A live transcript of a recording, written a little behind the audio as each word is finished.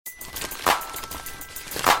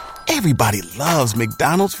Everybody loves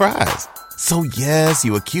McDonald's fries. So yes,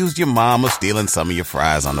 you accused your mom of stealing some of your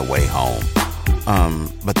fries on the way home.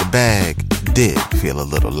 But the bag did feel a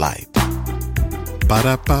little light.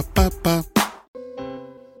 Ba-da-ba-ba-ba.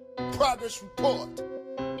 Progress report.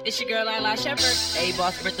 It's your girl, Lala Shepherd. Hey,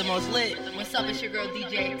 boss, Brit the most lit. What's up? It's your girl,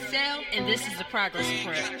 DJ Excel. And this is the Progress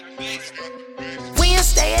Report.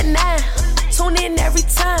 Wednesday at 9. Tune in every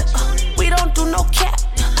time. We don't do no cap.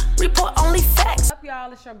 Report only facts. What's up,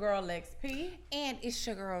 y'all? It's your girl, Lex P. And it's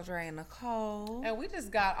your girl, Drea Nicole. And we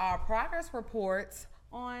just got our progress reports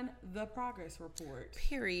on the Progress Report.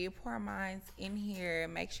 Period. Poor minds in here.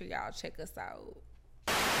 Make sure y'all check us out.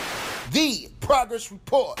 The Progress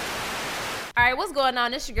Report. All right, what's going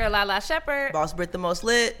on? It's your girl, Lala Shepherd. Boss Brit the most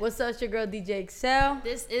lit. What's up, it's your girl, DJ Excel.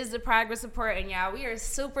 This is the Progress Report, and y'all, we are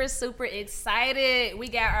super, super excited. We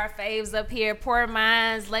got our faves up here, Poor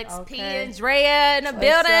Minds, Lex P, and Drea in the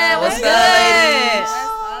building. What's good? Ladies? What's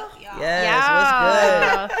up, y'all?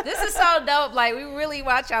 Yes, what's good? This is so dope. Like, we really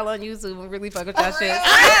watch y'all on YouTube and really fuck with y'all shit.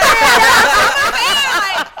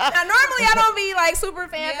 Now, normally I don't be like super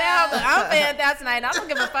fanned out, but I'm fanned out tonight. And I don't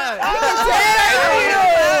give a fuck. I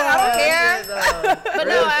don't care. But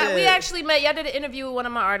no, we actually met. Y'all did an interview with one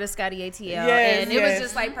of my artists, Scotty ATL, and it was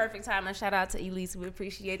just like perfect time. And shout out to Elise, we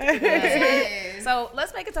appreciate it. So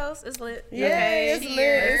let's make a toast. It's lit. Yeah, it's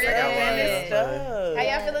lit. How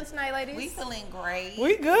y'all feeling tonight, ladies? We feeling great.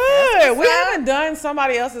 We good. We haven't done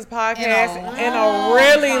somebody else's podcast in a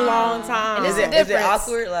really long time. Is it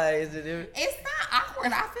awkward? Like, is it different? It's not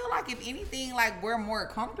awkward. I feel like if anything, like we're more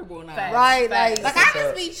comfortable now. Right, Like I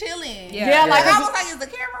just be chilling. Yeah, like I was like, is the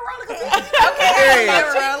camera rolling?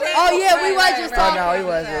 Oh yeah, we was just talking. No, he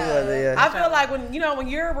wasn't. Yeah. I feel like when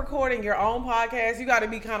you're recording your own podcast, you got to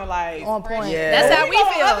be kind of like On point. Yeah. That's how when we go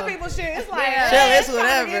on feel. Other people's shit, it's like Chill, it's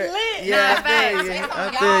trying to whatever. get lit. Yeah, Nah,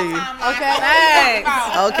 I feel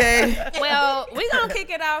you. Okay. Well, we gonna kick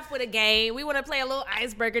it off with a game. We want to play a little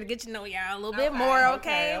icebreaker to get to know y'all a little bit more.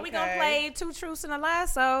 Okay. We gonna play 2 truths and a lie.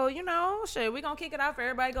 So we gonna kick it off.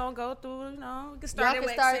 Everybody gonna go through. We can start it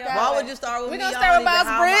with Excel. Why would you start with me? We gonna start with Boss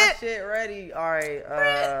Brit. Shit ready. All right.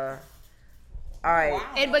 All right. Wow.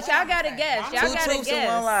 But y'all gotta guess. Y'all 2 gotta truths guess. and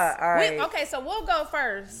 1 lie. All right. Okay, so we'll go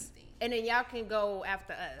first, and then y'all can go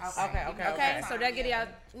after us. Okay. So that get y'all,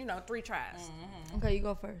 3 tries. Okay, you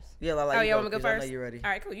go first. Yeah, Lala, Oh, you you want go, me to go 'cause first? I know you're ready. All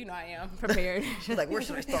right, cool. I am prepared. She's like, where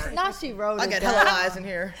should I start? Now she wrote I it got down. hella lies in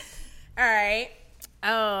here. All right.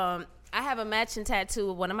 I have a matching tattoo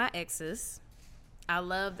with one of my exes. I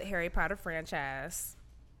love the Harry Potter franchise.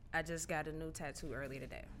 I just got a new tattoo early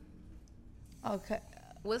today. Okay.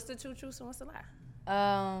 What's the 2 truths and what's the lie?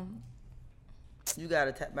 You got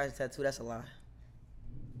a matching tattoo. That's a lie.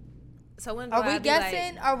 So when do Are I we be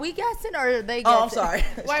guessing? Like, Are we guessing or are they guessing? Oh, I'm sorry.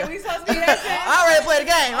 Wait, we supposed to be guessing? I'm ready to play the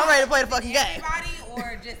game. I'm ready to play the fucking game. Everybody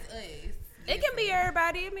or just us? it can be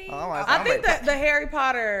everybody. I think that the Harry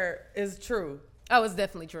Potter is true. Oh, it's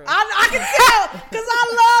definitely true. I can tell because I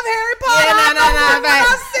love Harry Potter.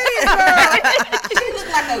 She look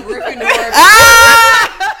like a Gryffindor.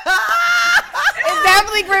 It's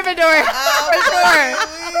definitely Gryffindor.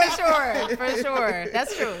 For sure.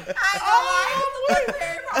 That's true. We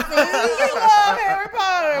love Harry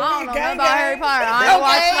Potter. I don't know nothing about Harry Potter.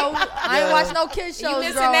 I ain't watch no kids shows. You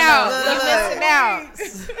missing growing out. up. You missing out.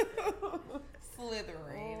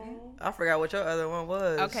 Slytherin. I forgot what your other one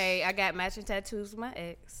was. Okay, I got matching tattoos with my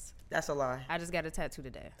ex. That's a lie. I just got a tattoo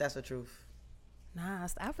today. That's the truth. Nah,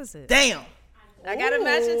 it's the opposite. Damn. I got a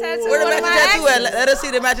matching tattoo. Where the with matching my tattoo ex. at? Let us see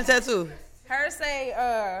the matching tattoo. Her say,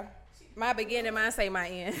 my beginning, mine say my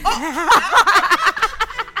end. Hey,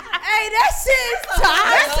 that shit's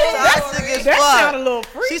toxic. Toxic as That fuck. sound a little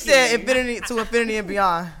freaky. She said infinity and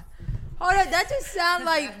beyond. Hold on, that just sounds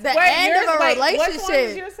like the end of a Which one did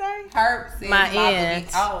relationship. you say? Herb said My end.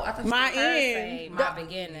 Oh, I thought My Her say end. my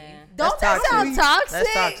beginning. Don't that sound toxic?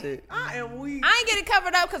 That's toxic. I am weak. I ain't get it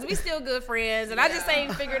covered up because we still good friends, and I just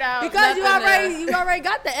ain't figured out Because you nothing already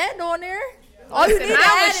got the end on there. All you Listen, need mine to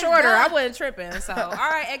add was is shorter. done. I wasn't tripping. So, all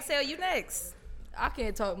right, Excel, you next. I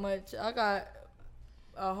can't talk much. I got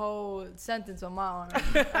a whole sentence on my arm.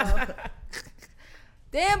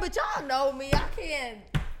 Damn, but y'all know me. I can't.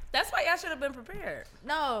 That's why y'all should have been prepared.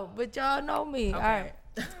 No, but y'all know me. Okay.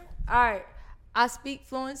 All right. I speak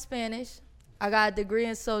fluent Spanish. I got a degree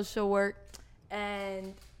in social work,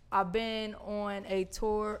 and I've been on a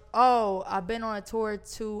tour. Oh, I've been on a tour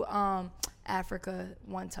to Africa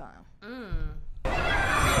one time.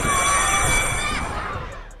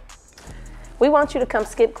 We want you to come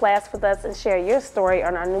skip class with us and share your story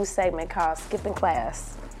on our new segment called Skipping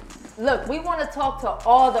Class. Look, we want to talk to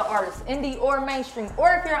all the artists, indie or mainstream,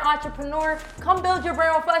 or if you're an entrepreneur, come build your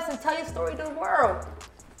brand with us and tell your story to the world.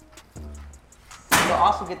 You'll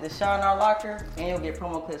also get the shot in our locker, and you'll get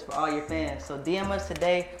promo clips for all your fans. So DM us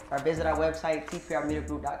today or visit our website,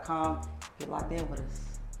 tprmediagroup.com. Get locked in with us.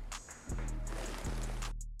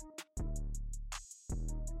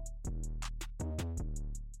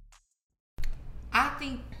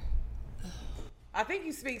 I think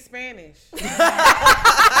you speak Spanish. I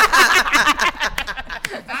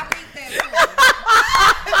think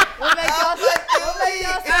that What make y'all say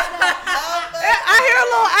that? I hear a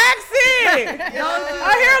little accent.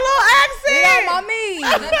 I hear a little accent. Mommy.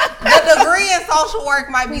 the degree in social work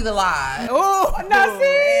might be the lie. Oh, no,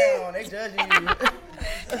 see? Damn, they judging you.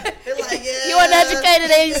 They're like, yeah. You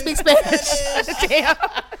uneducated and you speak Spanish. Damn.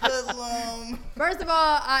 First of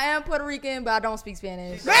all, I am Puerto Rican, but I don't speak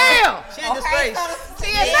Spanish. Damn. She a disgrace.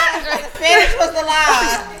 Spanish was the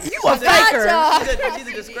lie. You a faker. She's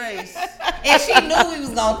a disgrace. And she knew we was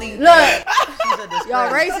gonna think Look, that. She's a disgrace. y'all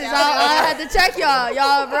racist. I had to check y'all.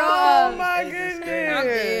 Y'all, bro. Oh, my She's a goodness. disgrace. I'm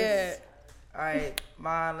dead. All right,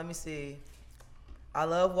 mine, let me see. I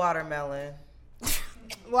love watermelon.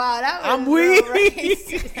 Wow, that was I'm real weak.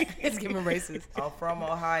 racist. It's giving racist. I'm from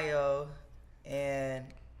Ohio, and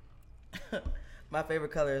my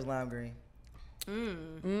favorite color is lime green. You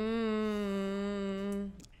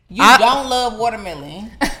don't love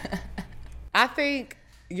watermelon. I think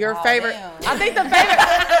your Oh, favorite. damn. I think the favorite.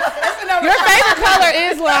 your favorite color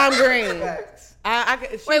is lime green.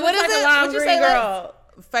 Wait, what is like it? A lime What'd you green say, girl.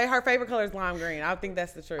 Her favorite color is lime green. I think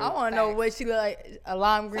that's the truth. I want to know what she look like. A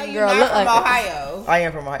lime So green you girl not look from like. Ohio. I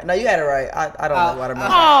am from Ohio. No, you had it right. I don't like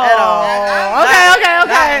watermelon Oh, at all.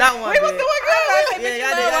 okay. Not one We was bit. doing good. Yeah, I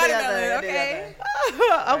did that.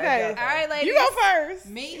 Okay. All right, ladies. You go first.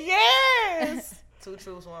 Me? Yes. 2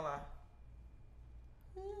 truths, 1 lie.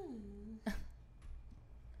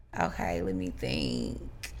 Okay, let me think.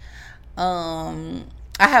 I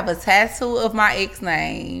have a tattoo of my ex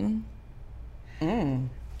name.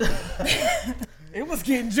 It was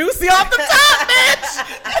getting juicy off the top, bitch.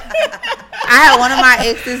 I had one of my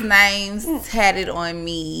ex's names tatted on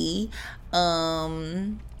me.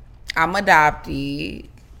 I'm adopted.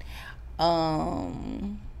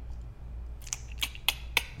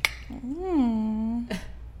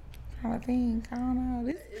 I think I don't know.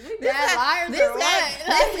 This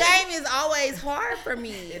game is always hard for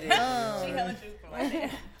me.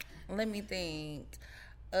 Let me think.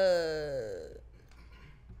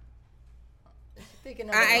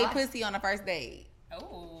 I ate pussy on the first date.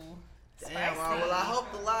 Oh. Damn, well, I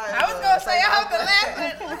hope the lie. I was gonna say I hope the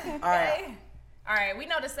last one. All right. All right, we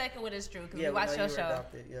know the second one is true because we watched your show.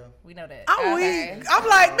 Adopted, yeah. We know that. I'm Okay. weak. I'm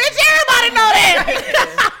like, bitch, everybody know that.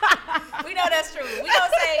 We know that's true.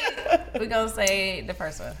 We gonna say the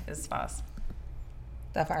first one is false.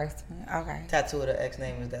 The first one. Okay. Tattoo of the ex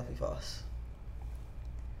name is definitely false.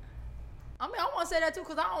 I mean, I want to say that too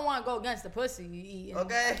because I don't want to go against the pussy you eating.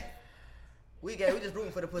 Okay. We just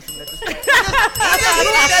rooting for the pussy at this point. You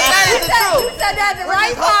said that the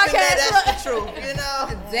right podcast. That's the truth, you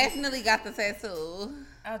know. Definitely got the tattoo. Oh,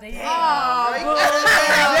 damn.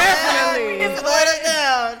 Definitely. Slow it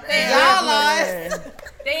down. Y'all lost.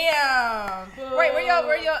 Damn. Wait,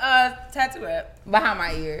 where your tattoo at? Behind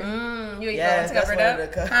my ear. You ain't Yes, going to cover it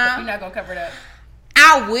that's up? one of the You're not gonna cover it up.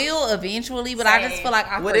 I will eventually, but I just Same. feel like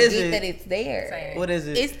I What is forget it? that it's there. Same. What is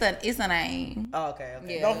it? It's a name. Oh, okay.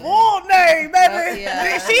 Yeah. The full name, baby.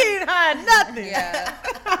 Yeah. She ain't hide nothing. Yeah.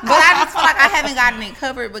 But I just feel like I haven't gotten it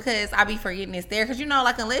covered because I be forgetting it's there. Because, you know,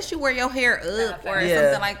 like, unless you wear your hair up or Yeah.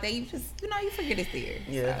 something like that, you just, you know, you forget it's there.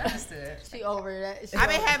 Yeah. Understood. She over that. I've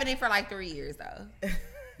been having it for like 3 years, though.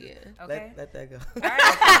 Yeah. Okay. Let that go. All right.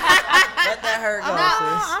 Let that hurt go,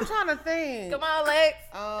 I'm trying to think. Come on, Lex.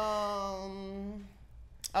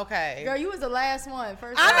 Okay. Girl, you was the last one.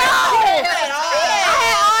 First I one.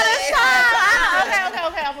 know.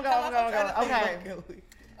 Okay. I'm gonna go. Okay.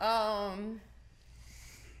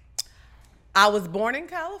 I was born in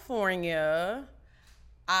California.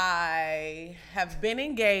 I have been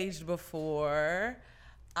engaged before.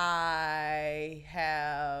 I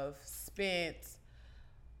have spent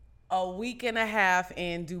a week and a half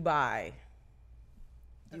in Dubai.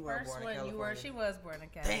 The first one she was born in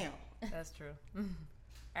Cali. Damn. That's true.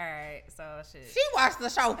 All right, so shit. She watched the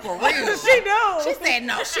show for real. She knew. She said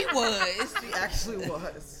no, she was. She actually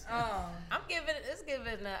was. I'm giving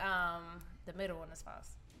the middle one is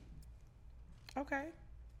false. Okay.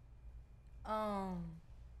 I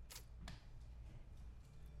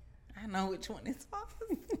know which one is false.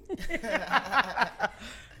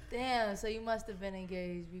 Damn, so you must have been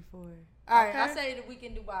engaged before. All right, I say the week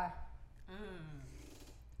in Dubai.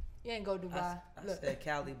 You ain't go Dubai. I said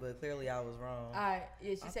Cali, but clearly I was wrong. All right,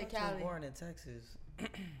 yeah, she said I was Cali. born in Texas.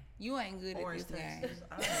 You ain't good at this game.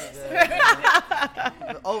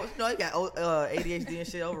 Oh, no, you got ADHD and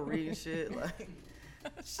shit, overreading shit. Like,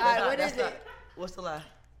 All right, what is it? What's the lie?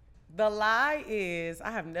 The lie is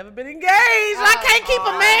I have never been engaged. I can't keep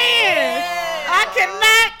a man. I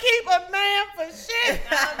cannot keep a man for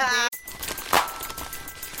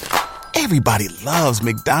shit. Everybody loves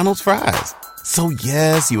McDonald's fries. So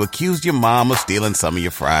yes, you accused your mom of stealing some of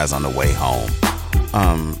your fries on the way home.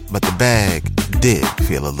 But the bag did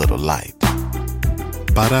feel a little light.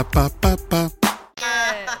 Ba-da-ba-ba-ba.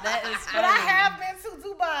 That is funny. But I have been to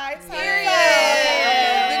Dubai.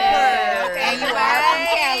 And you are from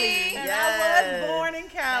Cali. And I was born in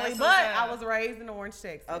Cali, but I was raised in Orange,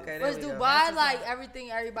 Texas. Okay, Was Dubai like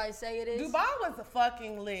everything everybody say it is? Dubai was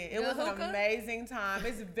fucking lit. It was an amazing time.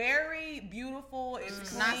 It's very beautiful.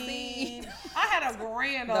 It's clean. I had a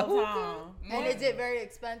grand old time. And is it very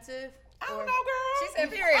expensive? I don't know, girl. She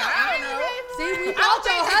said, period. I don't know. See, we thought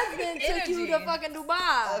your husband took you to fucking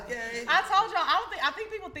Dubai. Okay. I told y'all. I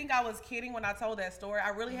think people think I was kidding when I told that story. I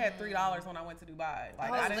really had $3 when I went to Dubai.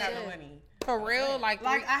 Like I didn't have no money. For real? Like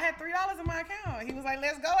I had $3 in my account. He was like,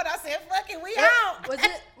 "Let's go," and I said, "Fuck it, we out." Was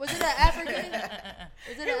it an African?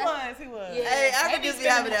 He was. Yeah. Hey, Africans be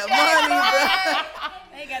having that money, bro.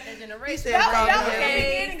 They got that generation. That was the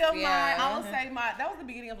beginning of my. I would say that was the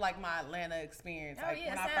beginning of like my Atlanta experience. Oh, Like yeah,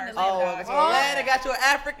 when I sound first Atlanta. moved out here. Atlanta got you an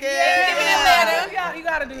African. You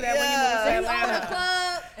gotta do that when you move to You own a Atlanta.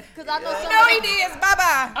 club? Because I know some. No, he did.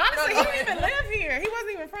 Bye-bye. Honestly, he didn't even live here. He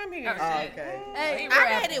wasn't even from here. Oh, okay. Hey,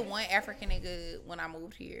 I dated one African nigga when I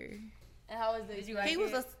moved here. and how was it?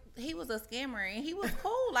 He was a scammer and he was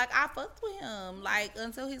cool. Like I fucked with him. Like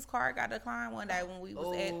until his card got declined one day when we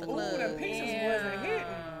was at the club. Ooh, the pieces wasn't hitting.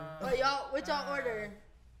 What y'all order?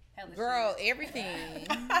 Girl, everything.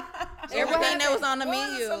 Everything that was on the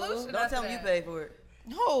menu. Don't tell me you paid for it.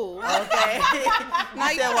 Who? Okay. Now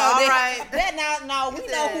you said, know well, all that- right. That now we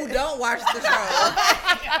know who don't watch the show.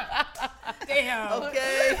 Damn.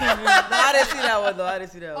 Okay. No, I didn't see that one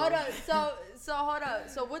though. Hold up. So hold up.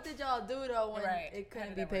 So what did y'all do though when it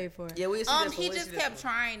couldn't be paid for? Yeah, we see this one. He just kept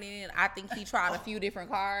trying and I think he tried a few different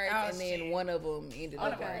cards and then one of them ended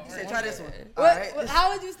up working. He said, try this one. All What, right.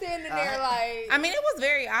 how was you standing there like? I mean, it was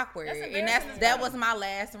very awkward, and that was my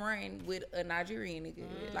last run with a Nigerian nigga.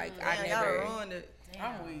 Like I Y'all never. ruined it.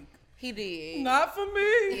 I'm weak. He did. Not for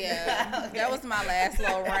me. Yeah, that was my last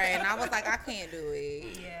little run. I was like, I can't do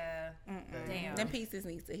it. Yeah. Damn. Them pieces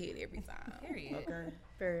needs to hit every time. Period.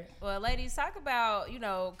 Okay. Well, ladies, talk about,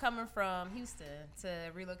 coming from Houston to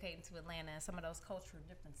relocating to Atlanta and some of those cultural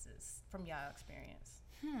differences from y'all experience.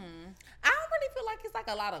 I don't really feel like it's like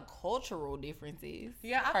a lot of cultural differences.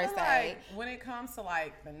 Yeah, I per feel se. like when it comes to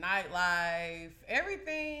like the nightlife,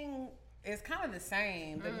 everything is kind of the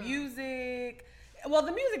same. The music. Well,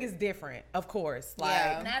 the music is different, of course.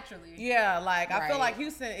 Like Naturally. Yeah, like I feel Right. like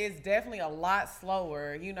Houston is definitely a lot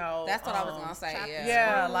slower, That's what I was gonna say. Yeah.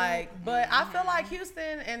 Yeah, like, but I feel like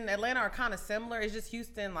Houston and Atlanta are kind of similar. It's just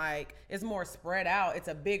Houston, like, is more spread out. It's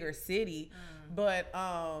a bigger city, but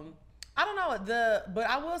I don't know but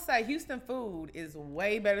I will say Houston food is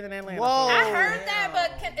way better than Atlanta. Whoa. food. I heard that,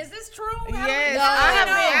 but is this true? Yes, No, I have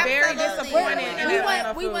no, been very absolutely. disappointed in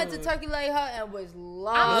Atlanta We went to food. Turkey Lake Hut and was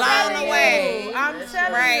Blown blown away. I'm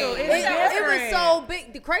telling Right. you, It it's different. was so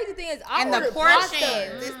big. The crazy thing is, I And the ordered portions,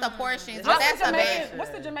 pasta. it's the portions. What's That's the the Jamaican? best.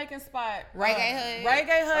 What's the Jamaican spot? Reggae Hut.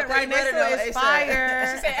 Reggae Hut, Okay, right you next better to know it is ASAP.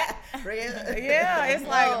 fire. Yeah, it's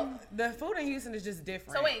like the food in Houston is just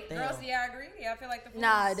different. So wait, girls, do y'all agree? Do y'all feel like the food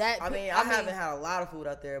Nah, is- that. I mean, I haven't had a lot of food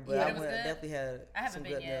out there, but Yeah. I It was good? definitely had I haven't some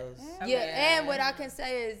been good yet. meals. Yeah, Okay. and what I can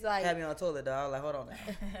say is like, Had me on the toilet, dog. I was like, hold on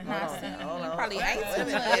now. Hold on. Probably ate too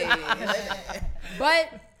Wait a much. minute. but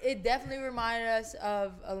it definitely reminded us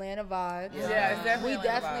of Atlanta vibes. Yeah, it's definitely We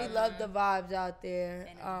Atlanta definitely vibes. love the vibes out there.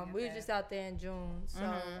 We were just out there in June, so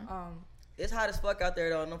It's hot as fuck out there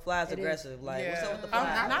though, and them flies It is. aggressive. Like, what's up with the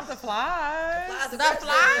Yeah. flies? Not the flies. Flies The aggressive.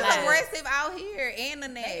 flies aggressive out here and the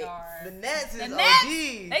They net. are. The Nets is The OG. Nets,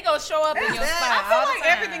 they gonna show up in your Nets. spot I all feel the like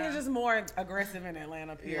time. everything is just more aggressive in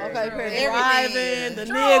Atlanta. Period. Okay, The period. driving, the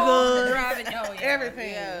The niggas, driving, oh, yeah.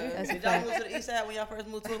 everything. that's a Did y'all fact. move to the east side when y'all first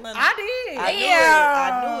moved to Atlanta? I did. I knew it.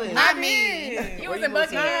 I knew it. Not I me. did. You Where was in moved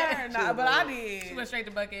to? Buckhead. Nah, but I You did. went straight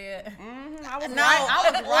to Buckhead. I was No, right.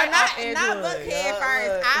 I was well, right not off Edgewood. Buckhead Yeah, first.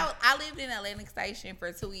 look. I lived in in Atlantic Station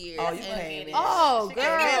for 2 years. Oh, you came in. Oh,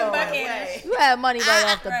 girl. Right. You had money right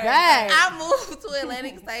off the bat. I moved to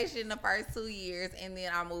Atlantic Station the first 2 years, and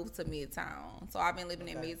then I moved to Midtown. So I've been living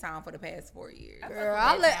in Midtown for the past 4 years. Girl,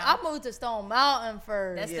 I moved to Stone Mountain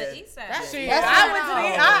first. That's the east side. I went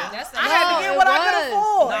to the I had to get what I could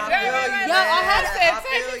afford. I had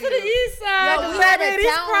take me to the east side. Yo, we had a these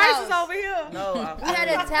townhouse. prices over here. No, We had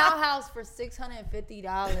a townhouse for $650.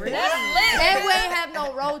 That's lit. And we ain't have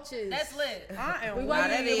no roaches. That's lit. It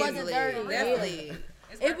wasn't dirty. That's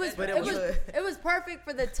lit. It was perfect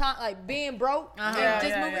for the time, like being broke.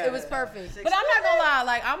 It was perfect. But I'm not gonna lie,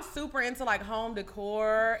 like I'm super into like home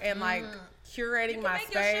decor and like curating my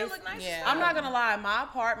space. I'm not gonna lie, my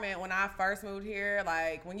apartment when I first moved here,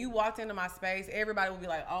 like when you walked into my space, everybody would be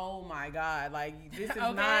like, "Oh my god, like this is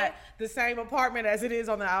not the same apartment as it is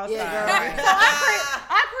on the outside." Yeah, so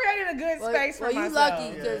I created a good space for myself. You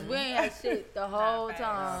lucky because we ain't had shit the whole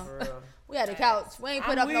time. We had a couch. We ain't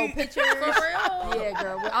put up no pictures. For real? Yeah,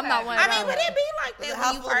 girl. I'm not one of those. I mean, would it be like that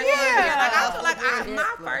when you first moved here? Like, I feel like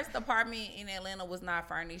my first apartment in Atlanta was not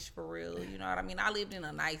furnished for real. You know what I mean? I lived in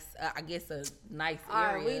a nice, I guess a nice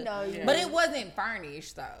area. We know you. But it wasn't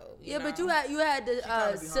furnished though. Yeah, but you had the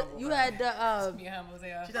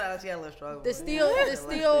She thought she had a little struggle. the steel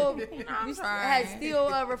you had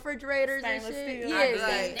steel refrigerators and Stainless shit. steel.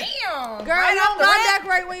 Yeah, Damn. girl, you don't got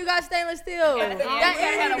decorate when you got stainless steel. That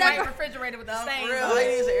had a white refrigerator with the stain. All you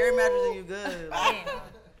need is an air mattress and you good.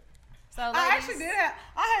 So I actually did have.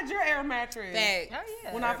 I had your air mattress. Fact. Oh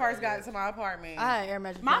yeah. When I first got into my apartment. I had air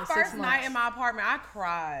mattress. My for 6 first months. night in my apartment, I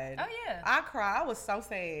cried. Oh yeah. I cried. I was so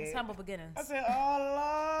sad. It's humble beginnings. I said,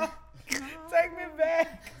 "Oh Lord, take me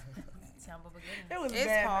back." It's humble beginnings. It was It's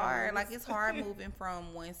bad hard. memories. Like it's hard moving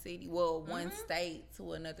from one city, one state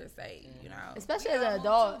to another state. You know, Especially as an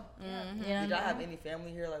adult. Did y'all have any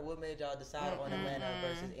family here? Like, what made y'all decide on Atlanta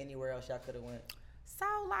versus anywhere else y'all could have went? so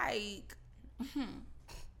like.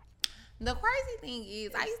 The crazy thing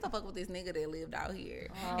is, I used to fuck with this nigga that lived out here,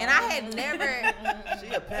 and I had never.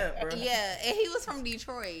 She a pimp, bro. Yeah, and he was from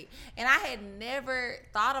Detroit, and I had never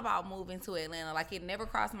thought about moving to Atlanta. Like it never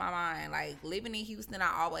crossed my mind. Like living in Houston,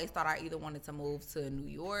 I always thought I either wanted to move to New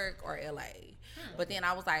York or LA, but then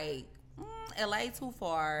I was like, LA too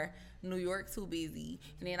far. New York too busy.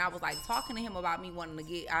 And then I was like talking to him about me wanting to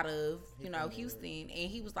get out of, Houston. And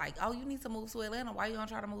he was like, oh, you need to move to Atlanta. Why you gonna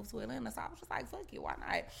try to move to Atlanta? So I was just like, fuck it, why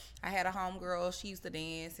not? I had a homegirl, she used to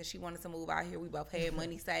dance and she wanted to move out here. We both had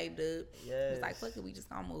money saved up. It was like, fuck it, we just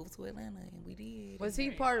gonna move to Atlanta. And we did. Was he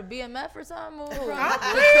part of BMF or something? Yeah,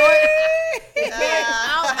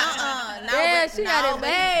 she had it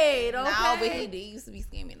made. Okay. No, but he did used to be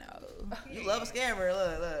scamming though. You love a scammer.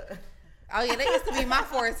 Look. Oh yeah, they used to be my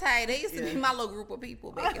forte. They used to be my little group of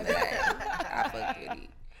people back in the day. I fucked with it.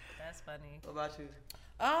 That's funny. What about you?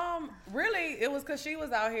 Really, it was because she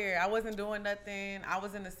was out here. I wasn't doing nothing. I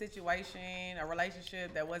was in a situation, a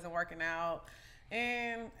relationship that wasn't working out.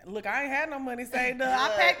 And look, I ain't had no money saved up.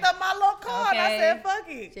 I packed up my little car and I said, fuck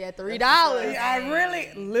it. She had $3. I really,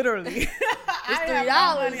 literally. I didn't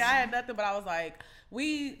have no money. I had nothing, but I was like,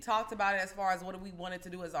 we talked about it as far as what we wanted to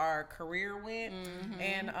do as our career went.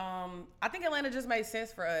 And I think Atlanta just made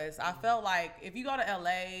sense for us. I felt like if you go to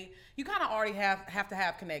LA, you kind of already have to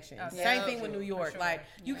have connections. Same thing with New York. Like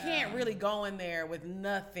you can't really go in there with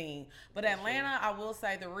nothing. But Atlanta, I will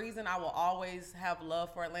say the reason I will always have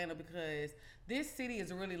love for Atlanta because this city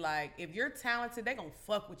is really like, if you're talented, they gonna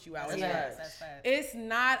fuck with you out here. That's fact. It's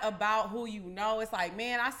not about who you know. It's like,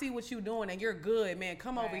 man, I see what you're doing and you're good, man.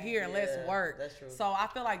 Come over here and let's work. That's true. So I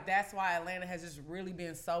feel like that's why Atlanta has just really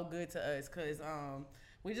been so good to us because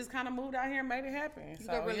we just kind of moved out here and made it happen. You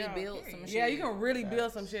can really build some shit. Yeah, you can really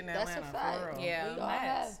build some shit in Atlanta. That's a fact. For real. Yeah. We all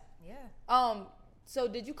have. Yeah. So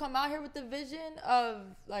did you come out here with the vision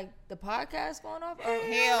of like the podcast going off? Or?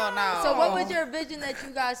 Hell no. So what was your vision that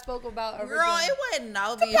you guys spoke about originally? Girl, it wasn't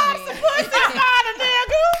no vision.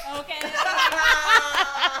 Okay.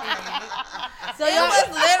 So it was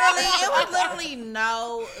literally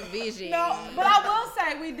no vision. No, but I will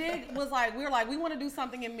say we were like we want to do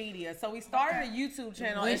something in media, so we started a YouTube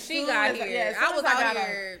channel. When and she got here, I was out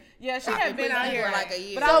here. Yeah, she had been out here for like a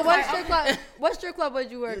year. But So what strip club was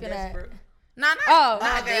you working at? Not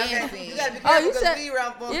dancing. You gotta be careful you said we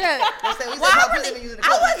around for yeah. I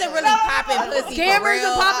wasn't really popping pussy for Cameras real,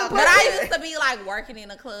 are popping but I pussy. used to be like working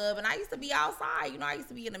in a club, and I used to be outside. You know, I used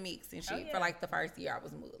to be in the mix and shit for like the first year I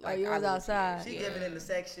was moved. Like, you was outside. She giving in the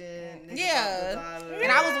section. Yeah,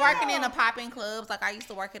 and I was working in the popping clubs. Like I used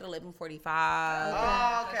to work at 1145.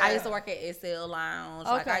 I used to work at SL Lounge.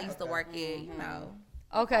 Like I used to work at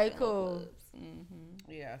Okay, cool.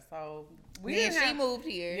 Yeah, so she moved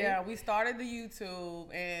here. Yeah, we started the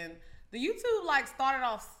YouTube, and The YouTube like started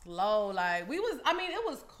off slow. Like it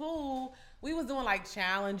was cool. We was doing like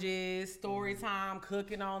challenges, story time,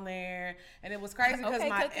 cooking on there, and it was crazy because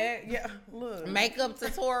makeup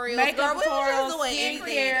tutorials,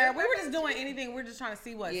 skincare. We were just doing anything. We were just trying to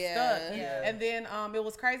see what stuck. Yeah. And then it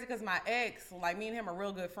was crazy because my ex, like me and him are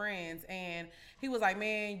real good friends, and he was like,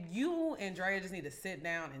 "Man, you and Drea just need to sit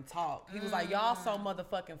down and talk." He was like, "Y'all so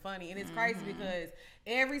motherfucking funny," and it's crazy because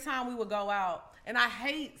every time we would go out. And I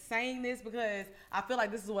hate saying this because I feel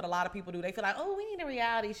like this is what a lot of people do. They feel like, oh, we need a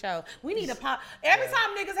reality show. We need a pod. Every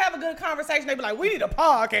time niggas have a good conversation, they be like, we need a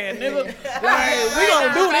podcast, nigga. Like, we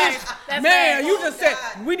gonna do this. Man, you just said,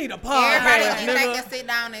 we need a podcast, everybody nigga. They can sit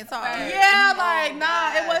down and talk. Yeah, like,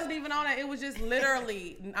 nah, it wasn't even on it. It was just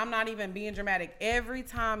literally, I'm not even being dramatic. Every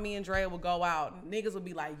time me and Drea would go out, niggas would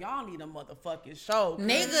be like, y'all need a motherfucking show.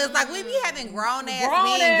 Niggas, like, we be having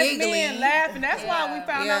grown-ass men giggling. Men laughing. That's why we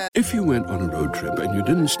found out. If you went on a road trip and you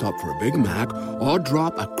didn't stop for a Big Mac or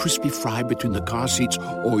drop a crispy fry between the car seats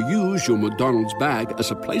or use your McDonald's bag as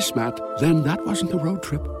a placemat, then that wasn't a road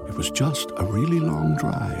trip. It was just a really long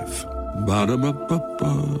drive.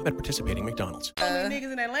 Ba-da-ba-ba-ba. At participating McDonald's.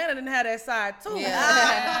 Niggas in Atlanta didn't have that side too.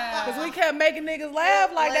 Because we kept making niggas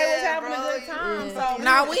laugh like they was having a good time. So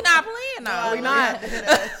no, we not playing though. We not.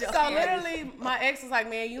 So literally my ex was like,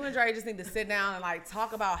 man, you and Dre just need to sit down and like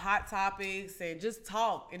talk about hot topics and just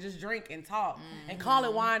talk and just drink and talk and call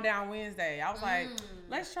it Wine Down Wednesday. I was like,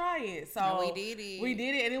 let's try it. So and we did it. We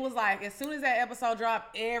did it, and it was like as soon as that episode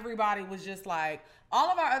dropped, everybody was just like, all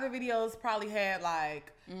of our other videos probably had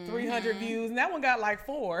like 300 views, and that one got like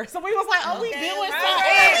 4. So we was like, oh, we doing something.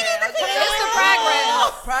 It's the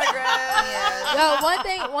progress. Yo,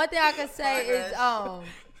 one thing I can say is I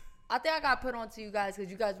think I got put onto you guys because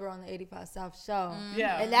you guys were on the 85 South show.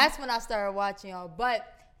 Yeah. And that's when I started watching y'all. But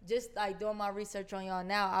just like doing my research on y'all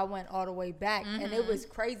now, I went all the way back. And it was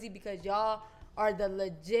crazy because y'all are the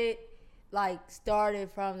legit, like, started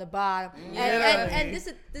from the bottom. And this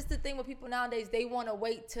is the thing with people nowadays. They want to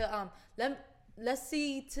wait to, let's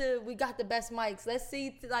see till we got the best mics. Let's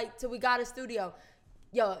see till we got a studio.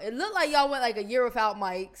 Yo, it looked like y'all went like a year without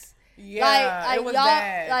mics. Yeah, like it was y'all,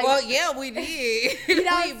 bad. Like, well, yeah, we did. You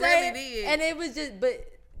know we really did. And it was just, but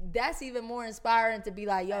that's even more inspiring to be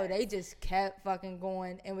like, yo, they just kept fucking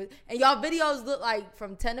going. And y'all videos look like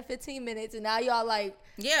from 10 to 15 minutes, and now y'all like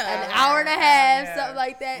an hour and a half, something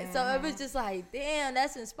like that. So it was just like, damn,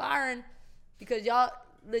 that's inspiring because y'all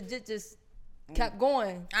legit just kept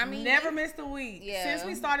going. I mean, never missed a week. Yeah. Since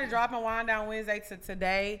we started dropping Wine Down Wednesday to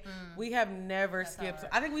today, we have never skipped.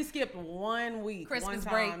 I think we skipped 1 week. Christmas one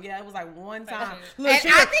time. break. Yeah, it was like one time. Look, I think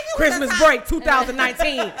it was Christmas break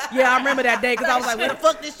 2019. Yeah, I remember that day because I was like, where the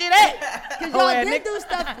fuck this shit at? Because y'all did do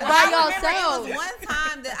stuff by yourselves. It was one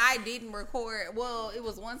time that I didn't record. Well, it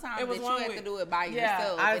was one time that you had to do it by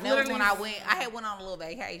yourself. And that was when I had went on a little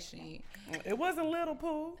vacation. It wasn't little,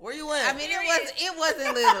 Pooh. Where you at? I mean, it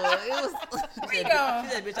wasn't little. It was. She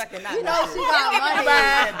said, bitch, I cannot. You know she got money.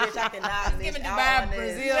 Bitch, I cannot. Give it to Dubai,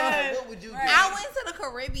 Brazil. Yes. What would you do? I went to the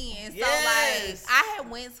Caribbean, so Yes. like I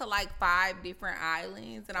had went to like 5 different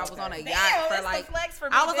islands, and I was on a yacht for that's like the flex for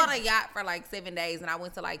me, I was on a bitch. yacht for like 7 days, and I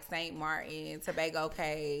went to like St. Martin, Tobago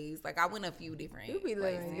Cays. Like I went a few different. You be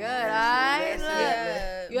places. living good, alright?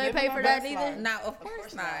 Yeah. You ain't pay for that neither? No, of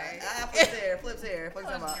course not. Flips here. Fuck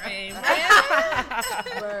some up. You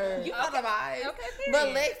know the vibe. Okay,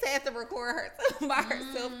 But Lex had to record her by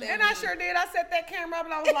herself. That And I sure did. I set that camera up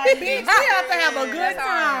and I was like, bitch, we have to have a good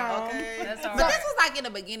time. Okay. That's all But right. this was like in the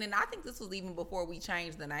beginning. I think this was even before we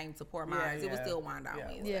changed the name to Poor Minds. It was still Wind Down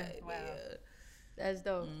Wednesday. Yeah. Wow. That's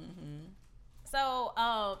dope. So,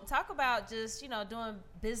 talk about just, doing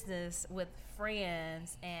business with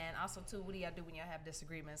friends, and also too, what do y'all do when y'all have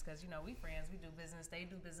disagreements? Because, we friends, we do business, they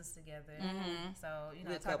do business together. So,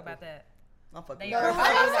 Good talk couple. about that. I'm fucking. They I'm are. about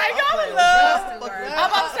to say, y'all in love. I'm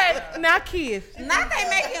about to say, now kiss. Not they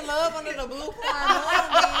making love under the blue corn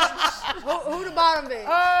moon, bitch. Who the bottom bitch?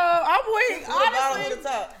 I'm weak. To the bottom, to the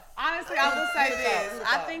top. Honestly, I will say To the top, to this. the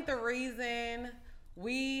I top. think the reason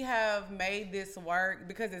we have made this work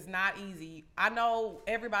because it's not easy. I know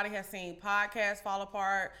everybody has seen podcasts fall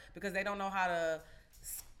apart because they don't know how to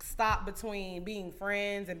stop between being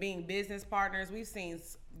friends and being business partners. We've seen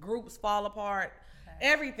groups fall apart.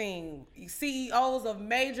 Everything. CEOs of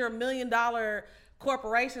major $1 million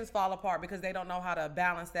corporations fall apart because they don't know how to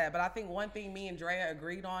balance that. But I think one thing me and Drea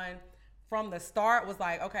agreed on from the start was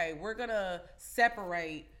like, okay, we're going to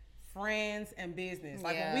separate friends and business.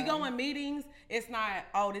 Like when we go in meetings, it's not,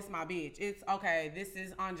 oh, this is my bitch. It's okay, this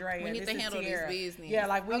is Andrea. We need to handle Tiara. this business. Yeah,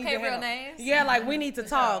 like we need to real names. Yeah, like we need to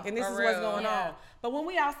talk, and this is what's going Yeah. on. But when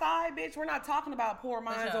we outside, bitch, we're not talking about poor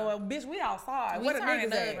minds or bitch, we outside. We What the turning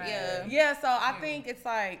niggas up, at? Yeah, so I think it's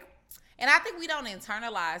like, and I think we don't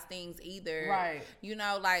internalize things either. Right. You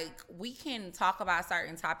know, like we can talk about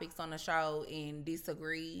certain topics on the show and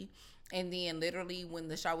disagree. And then literally when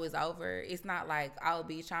the show is over, it's not like, oh,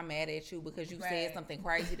 bitch, I'm mad at you because you said something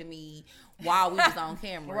crazy to me while we was on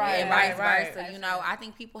camera. And vice versa. You know, I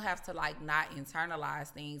think people have to like not internalize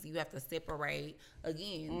things. You have to separate,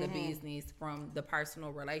 again, the business from the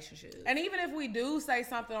personal relationship. and even if we do say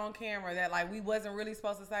something on camera that like we wasn't really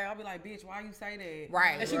supposed to say, I'll be like, bitch, why you say that?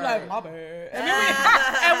 Right. And she be like, my bad. And,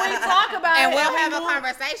 and we talk about And it. we'll have move, a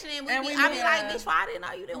conversation and I'll be like, bitch, why I didn't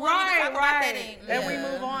know you didn't want me to talk about that. And we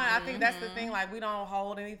move on. I think that's the thing. Like, we don't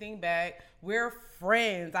hold anything back. We're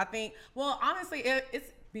friends. I think, well, honestly,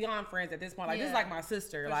 it's beyond friends at this point. Like, this is like my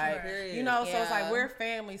sister. Like, you know, so it's like we're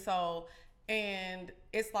family. So, and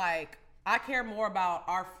it's like, I care more about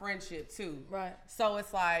our friendship too. Right. So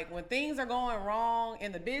it's like when things are going wrong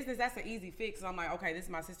in the business, that's an easy fix. And I'm like, okay, this is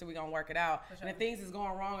my sister. We're going to work it out. And if things is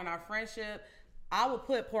going wrong in our friendship, I would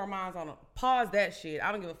put poor minds on pause that shit.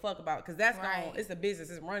 I don't give a fuck about it because that's going. It's a business.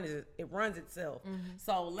 It runs itself.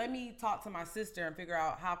 So let me talk to my sister and figure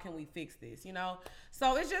out how can we fix this. You know.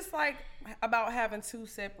 So it's just like about having two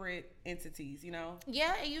separate entities. You know.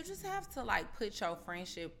 Yeah, and you just have to like put your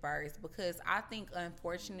friendship first because I think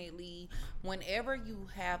unfortunately, whenever you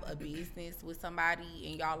have a business with somebody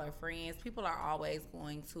and y'all are friends, people are always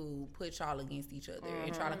going to put y'all against each other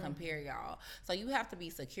and try to compare y'all. So you have to be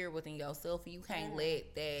secure within yourself. You can't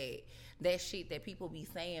let that shit that people be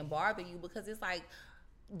saying bother you because it's like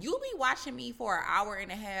you be watching me for an hour and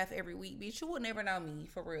a half every week, bitch. You will never know me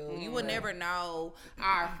for real. You will never know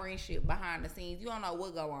our friendship behind the scenes. You don't know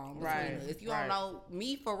what go on between us. You don't know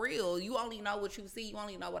me for real. You only know what you see. You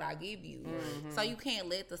only know what I give you. So you can't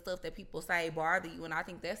let the stuff that people say bother you. And I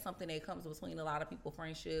think that's something that comes between a lot of people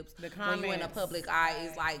friendships. The comments. When you're in the public eye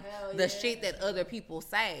is like the shit that other people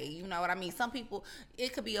say. You know what I mean? Some people,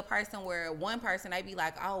 it could be a person where one person, they be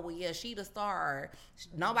like, oh, well, yeah, she the star.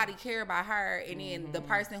 Nobody care about her. And then the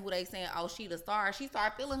person who they saying, oh, she the star, she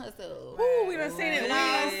start feeling herself. Ooh, we done seen it. We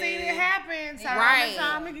done seen it happen time and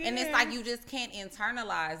time again. And it's like you just can't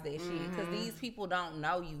internalize that shit because these people don't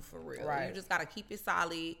know you for real. You just gotta keep it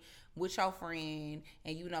solid with your friend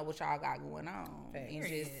and you know what y'all got going on and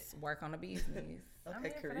just work on the business.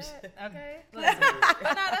 Okay, Chris. Okay. But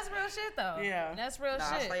no, that's real shit though. Yeah. That's real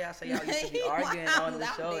shit. I say y'all used to be arguing on the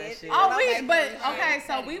show and shit.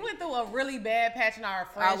 So we went through a really bad patch in our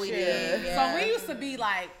friendship. Oh, we did. Yeah. So we used to be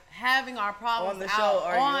like having our problems On the out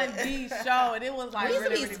show, on the show, and it was like We used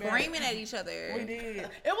to really, be really screaming at each other. We did.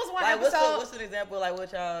 It was one Like, episode. what's an example like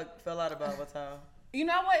what y'all fell out about one time? You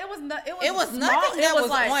know what? It was nothing that was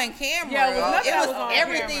like, on camera. Yeah, it was nothing it that was was on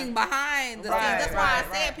everything camera. behind the scenes. That's why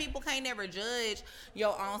I said people can't never judge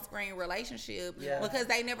your on-screen relationship because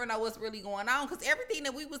they never know what's really going on. Because everything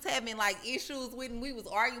that we was having like issues with and we was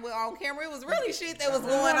arguing with on camera, it was really shit that was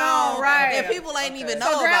going on that people ain't even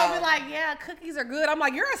know so about. So be like, yeah, cookies are good. I'm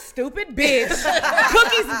like, you're a stupid bitch.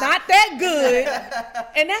 Cookies not that good,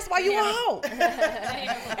 and that's why you a hoe.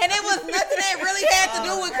 And it was nothing that really had to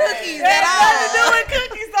do with cookies It at had all. nothing to do with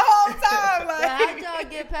cookies the whole time. Like, How'd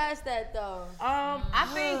y'all get past that though?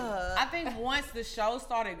 I think once the show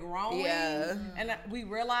started growing, and we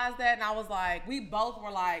realized that, and I was like, we both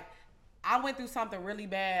were like, I went through something really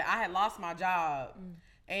bad. I had lost my job.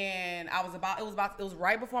 And it was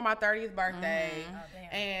right before my 30th birthday.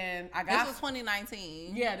 And I got. This was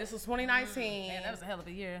 2019. Yeah, this was 2019. Man, that was a hell of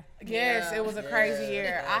a year. Yes, it was a crazy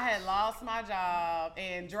year. I had lost my job,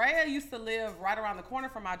 and Drea used to live right around the corner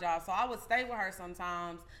from my job, so I would stay with her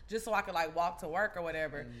sometimes just so I could like walk to work or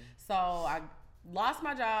whatever. So I lost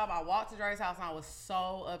my job. I walked to Dre's house, and I was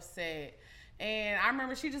so upset. And I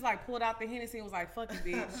remember she just like pulled out the Hennessy and was like, fuck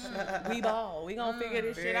you, bitch. We ball. We gonna figure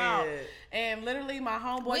this shit out. And literally my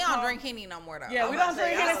homeboy. We don't drink Henny no more though. Yeah, we don't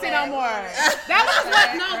drink Hennessy no more.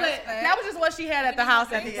 That was just what she had at the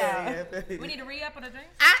house at the time. We need to re-up on the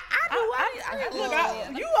drinks.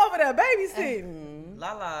 You over there babysitting.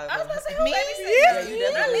 Lala. I was about to say, who babysitting? Yeah, you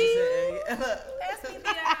definitely Pass me the,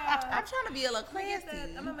 I'm trying to be a little classy.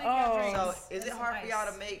 I'm gonna make y'all drinks. So is it hard for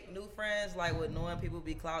y'all to make new friends, like with knowing people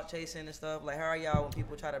be clout chasing and stuff? Like how are y'all when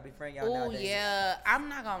people try to befriend y'all Oh nowadays? yeah, I'm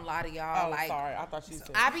not gonna lie to y'all. Oh, like, sorry, I thought you said.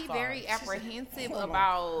 I be very apprehensive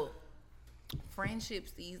about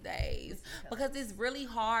friendships these days because it's really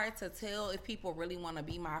hard to tell if people really want to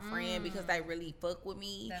be my friend because they really fuck with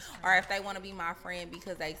me or if they want to be my friend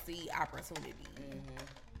because they see opportunity.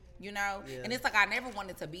 you know? Yeah. And it's like I never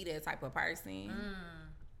wanted to be that type of person.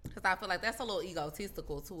 Because I feel like that's a little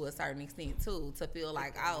egotistical to a certain extent, too, to feel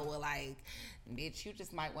like, oh, well, like, bitch, you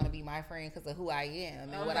just might want to be my friend because of who I am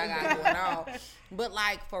and what I got going on. But,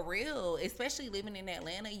 like, for real, especially living in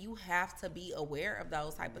Atlanta, you have to be aware of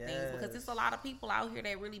those type of things because there's a lot of people out here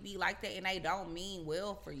that really be like that and they don't mean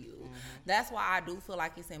well for you. That's why I do feel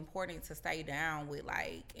like it's important to stay down with,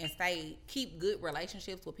 like, and keep good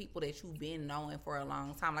relationships with people that you've been knowing for a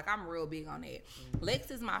long time. Like, I'm real big on that.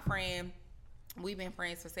 Lex is my friend. We've been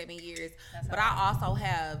friends for 7 years, but I also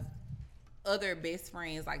have other best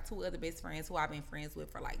friends, like 2 other best friends who I've been friends with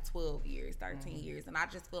for like 12 years, 13 years. And I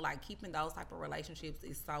just feel like keeping those type of relationships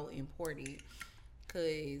is so important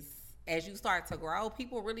because as you start to grow,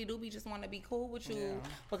 people really do just want to be cool with you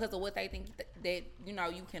because of what they think that, you know,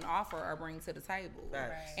 you can offer or bring to the table.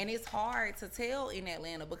 Right. And it's hard to tell in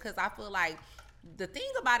Atlanta because I feel like the thing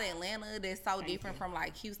about Atlanta that's so different from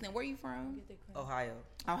like Houston. Where you from? Ohio.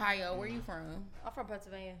 Where you from? I'm from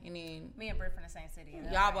Pennsylvania. And then me and Britt from the same city.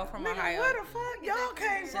 Y'all both from Ohio. Where the fuck y'all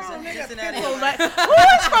came from? Cincinnati. Who is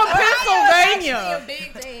from Pennsylvania?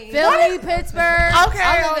 Philly, Pittsburgh.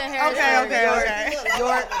 Okay. York and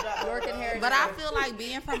Harrisburg. But I feel like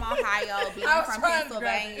being from Ohio, being from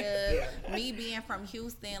Pennsylvania, me being from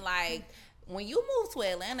Houston, like when you move to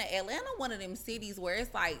Atlanta one of them cities where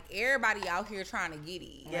it's like everybody out here trying to get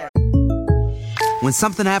it. Yeah. When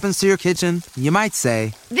something happens to your kitchen, you might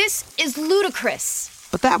say, "This is ludicrous."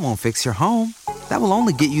 But that won't fix your home. That will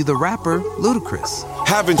only get you the rapper, Ludacris.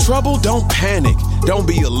 Having trouble? Don't panic. Don't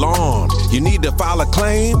be alarmed. You need to file a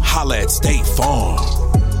claim? Holla at State Farm.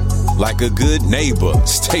 Like a good neighbor,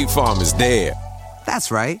 State Farm is there.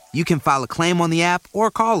 That's right. You can file a claim on the app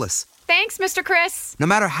or call us. Thanks, Mr. Chris. No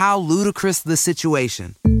matter how ludicrous the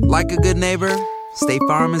situation, like a good neighbor, State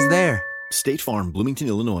Farm is there. State Farm, Bloomington,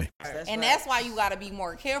 Illinois. And that's why you got to be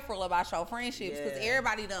more careful about your friendships because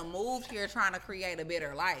everybody done moved here trying to create a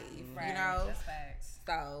better life, you know? That's facts.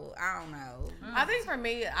 So, I don't know. I think for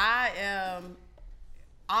me, I am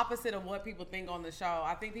opposite of what people think on the show.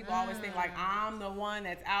 I think people always think like I'm the one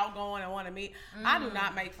that's outgoing and want to meet. I do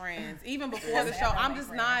not make friends. Even before the show, I'm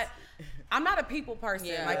just not, I'm not a people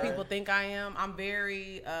person like people think I am. I'm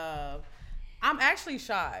very, I'm actually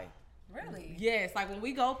shy. Really? Yes, like when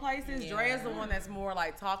we go places, Drea's the one that's more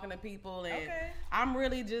like talking to people, and I'm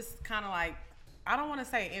really just kind of like, I don't want to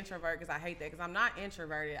say introvert because I hate that because I'm not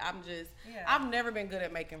introverted. I'm just, I've never been good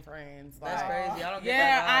at making friends. Like, that's crazy. I don't get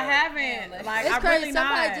that vibe. I haven't. Yeah, like, it's I crazy. really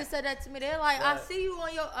Somebody not. just said that to me. They're like, I see you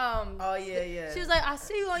on your Oh yeah. She was like, I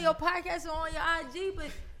see you on your podcast and on your IG, but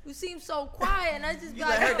you seem so quiet, and I just you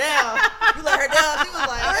let her down. You let her down. She was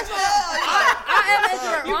like, I am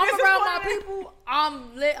introvert. When I'm around my people,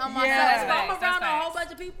 I'm lit on myself. Yeah, If I'm around a whole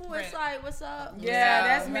bunch of people, it's like, what's up? Yeah,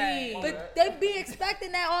 that's me. But they be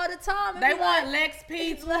expecting that all the time. They want Lex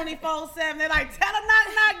P 24/7. They're like, tell a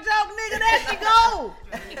knock joke, nigga. There she go.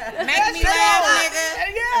 Make me laugh,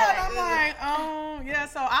 nigga. Yeah, and I'm like, yeah.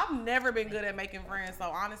 So I've never been good at making friends. So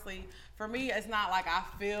honestly, for me, it's not like I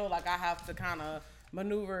feel like I have to kind of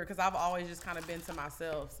maneuver because I've always just kind of been to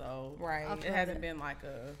myself. So it hasn't been like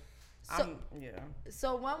a.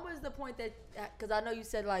 So when was the point that, because I know you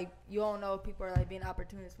said like you don't know if people are like being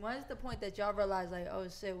opportunists. When is the point that y'all realize like, oh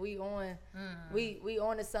shit, we on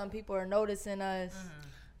to some people are noticing us?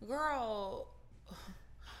 Girl,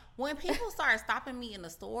 when people start stopping me in the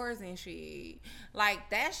stores and shit, like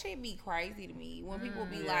that shit be crazy to me. When people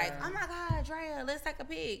be like, oh my God, Drea, let's take a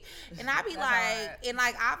pic. And I be like, and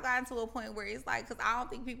like I've gotten to a point where it's like, because I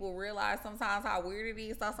don't think people realize sometimes how weird it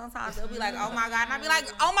is. So sometimes they'll be like, oh my God. And I be like,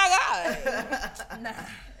 oh my God.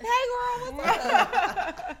 Hey girl, what's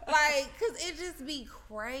up? Like, because it just be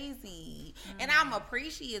crazy. And I'm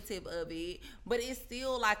appreciative of it, but it's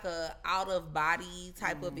still like a out of body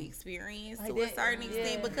type of experience to a certain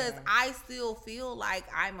extent because I still feel like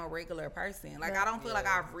I'm a regular person. Like I don't feel like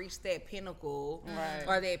I've reached that pinnacle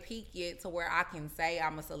or that peak yet to where I can say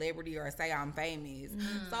I'm a celebrity or say I'm famous.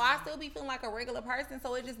 So I still be feeling like a regular person.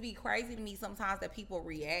 So it just be crazy to me sometimes that people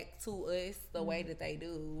react to us the way that they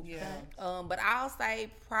do. But I'll say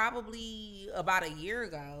probably about a year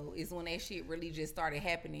ago is when that shit really just started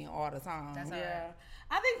happening all the time.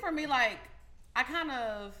 I think for me, like,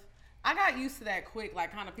 I got used to that quick,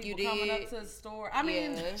 like kind of people coming up to the store. I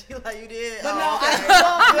mean, like you did. But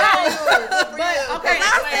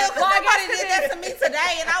Somebody did that to me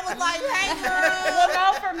today, and I was like, hey, girl.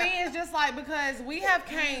 Well, no, for me, it's just like because we have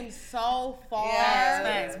came so far,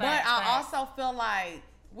 but I also feel like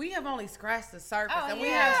we have only scratched the surface, Oh, and we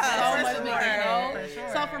yeah. have so much For more to go. sure. For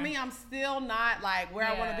sure. So for me, I'm still not like where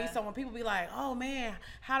I want to be. Yeah. So when people be like, "Oh man,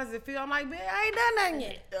 how does it feel?" I'm like, "Man, I ain't done nothing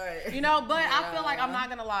yet." You know, but I feel like I'm not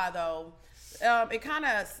gonna lie though.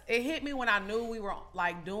 It hit me when I knew we were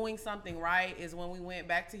like doing something right. Is when we went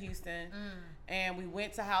back to Houston, and we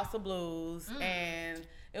went to House of Blues, and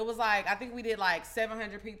it was like, I think we did like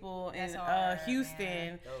 700 people in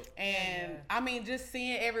Houston. And I mean, just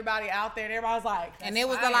seeing everybody out there, everybody was like, and it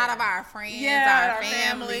was a lot of our friends, our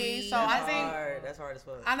family. So I think that's hard as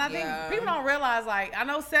fuck. And I think people don't realize, like, I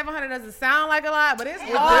know 700 doesn't sound like a lot, but it's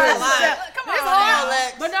hard. Come on, it's hard.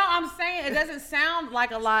 Lex. But no, I'm saying it doesn't sound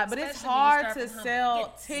like a lot, but it's hard to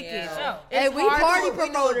sell tickets. Hey, we party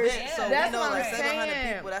promoters. So That's we know what like I'm 700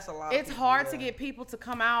 saying. people, that's a lot. It's hard to get people to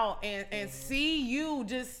come out and see you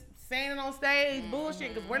just standing on stage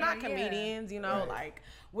bullshit, because we're not comedians, you know, like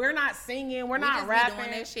we're not singing, we're not just rapping. Be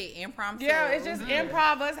doing that shit impromptu. Yeah, it's just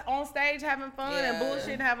improv, us on stage having fun and bullshit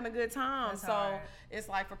and having a good time. That's so hard. it's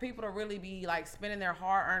like for people to really be like spending their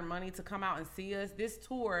hard-earned money to come out and see us, this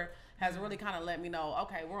tour has really kind of let me know,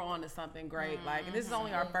 okay, we're on to something great. Like, and this is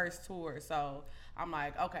only our first tour, so I'm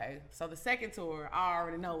like, okay, so the second tour, I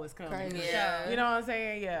already know what's coming. Yeah. You know what I'm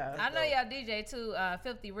saying? Yeah. I know y'all DJ too,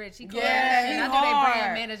 Filthy Rich. He cool. Yeah, I he do hard. their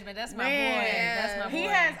brand management. That's my Man. boy. That's my boy. He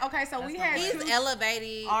has, okay, so we had He's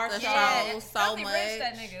elevated our the show show so Filthy much. Rich,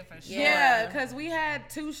 that nigga for sure. Yeah, because we had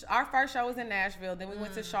our first show was in Nashville, then we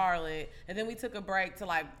went to Charlotte, and then we took a break to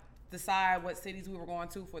like decide what cities we were going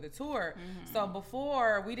to for the tour. So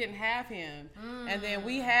before, we didn't have him, and then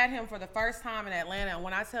we had him for the first time in Atlanta, and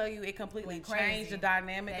when I tell you, it completely changed the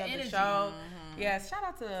dynamic of the show. Yes, shout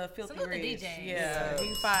out to Filthy Salute Rich. the DJ. Yeah,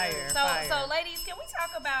 he's fire. So ladies, can we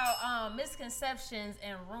talk about misconceptions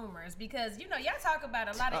and rumors? Because, you know, y'all talk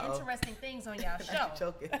about a lot of interesting things on y'all show.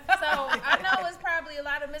 So I know it's probably a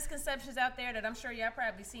lot of misconceptions out there that I'm sure y'all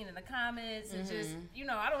probably seen in the comments and just, you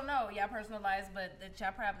know, I don't know y'all personal lives, but that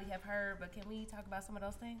y'all probably have heard. But can we talk about some of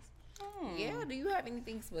those things? Yeah, do you have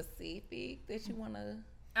anything specific that you want to...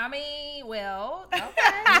 I mean, well, okay,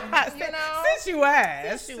 you know. Since you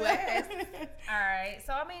asked. All right.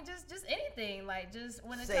 So I mean, just anything, like just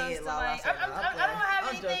when it comes to like, I don't have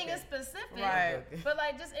anything in specific, Right. but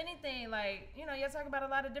like just anything, like, you know, y'all talk about a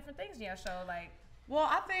lot of different things in y'all show, like. Well,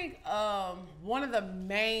 I think one of the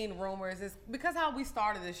main rumors is because how we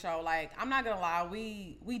started this show. Like, I'm not gonna lie,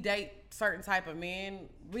 we date certain type of men.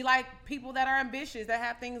 We like people that are ambitious, that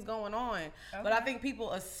have things going on. Okay. But I think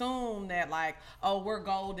people assume that like, oh, we're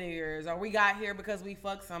gold diggers, or we got here because we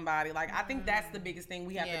fucked somebody. Like, I think that's the biggest thing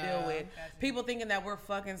we have to deal with. Gotcha. People thinking that we're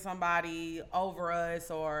fucking somebody over us,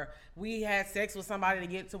 or we had sex with somebody to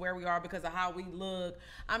get to where we are because of how we look.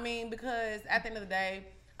 I mean, because at the end of the day,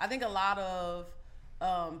 I think a lot of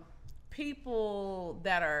people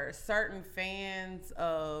that are certain fans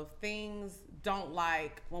of things don't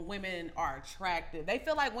like when women are attractive. They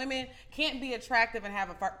feel like women can't be attractive and have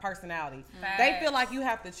a personality. Facts. They feel like you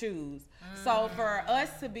have to choose. So for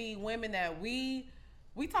us to be women that we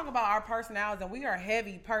talk about our personalities, and we are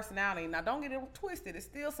heavy personality. Now, don't get it twisted. It's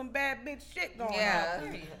still some bad bitch shit going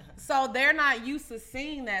on. So they're not used to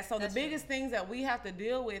seeing that. So the biggest things that we have to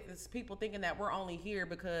deal with is people thinking that we're only here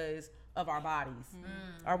because of our bodies,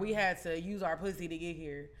 or we had to use our pussy to get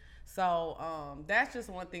here. So that's just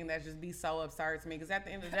one thing that just be so absurd to me. Because at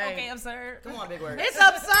the end of the day, okay, absurd. Come on, big word. It's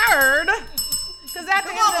absurd. Because at the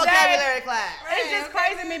end of the vocabulary day, class. It's just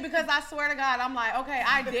crazy to me, because I swear to God, I'm like, okay,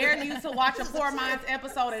 I dare you to watch a Poor Minds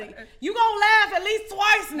episode. You gonna laugh at least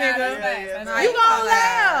twice, nigga. You gonna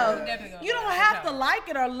laugh. You don't have to like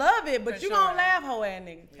it or love it, but you gonna laugh, hoe ass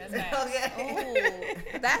nigga.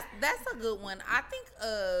 Ooh, that's a good one. I think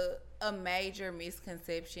a major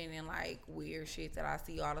misconception and like weird shit that I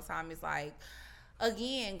see all the time is like,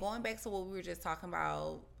 again, going back to what we were just talking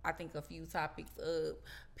about, I think a few topics up,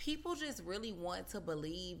 people just really want to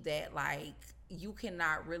believe that like you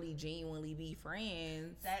cannot really genuinely be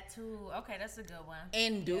friends. That too. Okay, that's a good one.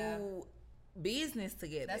 And do business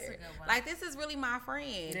together. That's a good one. Like, this is really my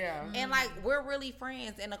friend. Yeah. And like, we're really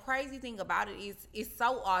friends. And the crazy thing about it is it's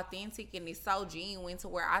so authentic and it's so genuine to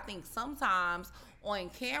where I think sometimes on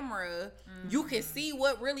camera, you can see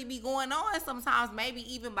what really be going on sometimes, maybe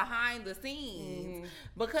even behind the scenes,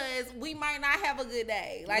 because we might not have a good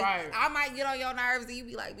day. Like, I might get on your nerves and you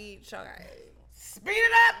be like, bitch, okay. speed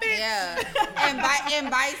it up, bitch. Yeah, and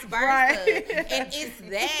vice versa. Right. And it's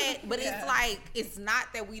that, but it's like it's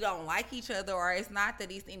not that we don't like each other, or it's not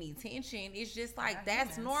that it's any tension. It's just like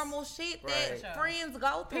that's normal shit that friends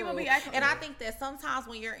go through. People be acting, and I think that sometimes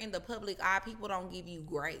when you're in the public eye, people don't give you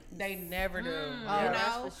grace. They never do. You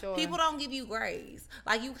know, for sure. people don't give you grace.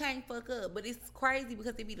 Like you can't fuck up, but it's crazy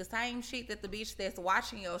because it be the same shit that the bitch that's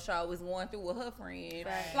watching your show is going through with her friend.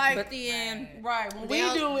 Right. Like, but then when we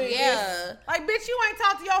do it, yeah. Like, bitch, you ain't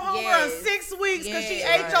talked to your homegirl in 6 weeks because she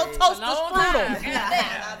ate your toaster strudel.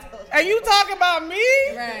 And you talking about me?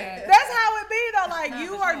 Right. That's how it be though. Like,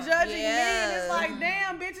 you are judging me, and it's like,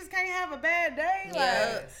 damn, bitches can't have a bad day.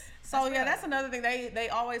 Like, so that's another thing. They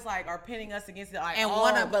always like are pinning us against it, like, and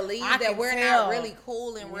want to believe that we're tell. not really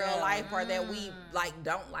cool in real life, or that we like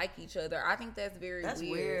don't like each other. I think that's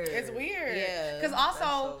weird. It's weird. Yeah, because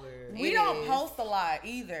also we don't post a lot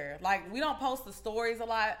either. Like, we don't post the stories a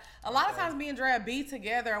lot. A lot of times me and Drea be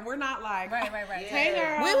together, and we're not like right. Hey,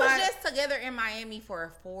 girl, we was just together in Miami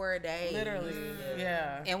for 4 days, literally.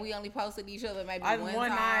 Yeah, and we only posted each other maybe one time.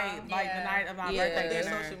 night, like the night of my birthday Their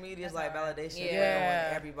dinner. social media is like validation Yeah.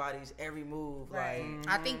 on everybody's every move. Like,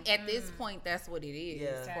 I think at this point that's what it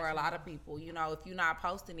is for a lot of people. You know, if you're not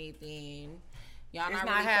posting it, then y'all It's not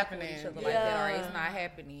not really happening. fucking with each other like that, or it's not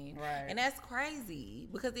happening. Right. And that's crazy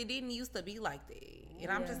because it didn't used to be like that.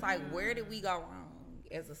 And I'm just like, where did we go wrong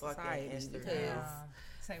as a society? Because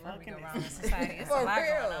say where we go wrong in society. It's a lot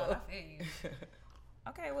going on. I feel you.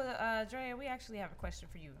 Okay, well, Drea, we actually have a question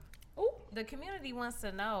for you. Ooh. The community wants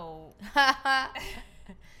to know.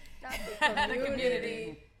 The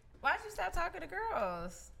community. Why'd you stop talking to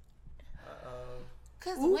girls?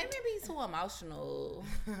 Because women be too emotional.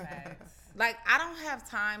 Like, I don't have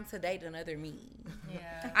time to date another me.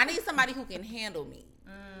 Yeah. I need somebody who can handle me.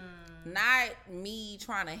 Not me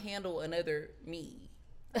trying to handle another me.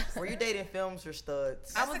 Were you dating films or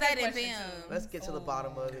studs? I was dating films. Let's get to the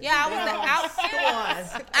bottom of it. Yeah, I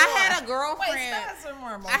had a girlfriend. Wait, studs are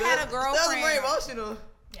more emotional. I had a girlfriend. Studs are very emotional.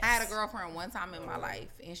 I had a girlfriend one time in my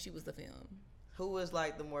life, and she was the film. Who was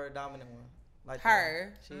like the more dominant one? Like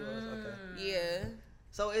her. She was, okay. Yeah.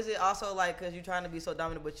 So is it also like because you're trying to be so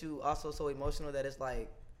dominant, but you also so emotional that it's like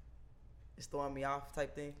it's throwing me off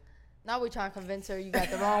type thing? Now we're trying to convince her you got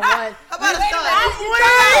the wrong one. How about a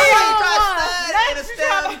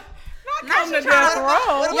stud? Come to death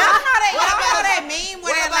row. Y'all know that meme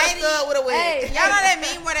where that lady with a wig? Y'all know that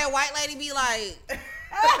meme where that white lady be like,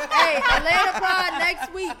 hey, Atlanta Pride next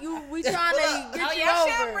week. We trying to get you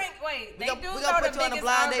over. Wait, they do go to biggest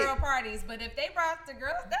all-girl parties, but if they brought the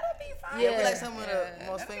girls, that'll be fine. Yeah, we like some of the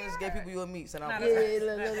most famous gay people you will meet. So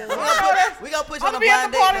we gonna put you on a be at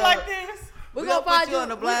blind the party date. like this. We're gonna put you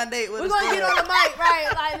on a blind date with We're gonna get on the mic,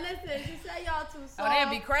 right? Like, listen, she said y'all too soft. Oh,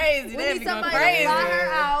 that'd be crazy. We need somebody to fly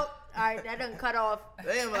her out. All right, that doesn't cut off.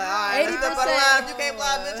 They be like, all right, let's step out the line. If you can't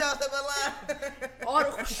fly, bitch, y'all step out the line.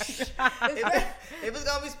 If it's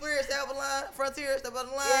gonna be Spirit, step out the line. Frontier, step out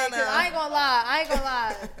the line. Yeah, cause I ain't gonna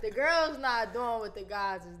lie. The girls not doing what the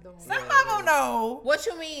guys is doing. Some of them know. What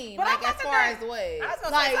you mean? But like as far as what? I was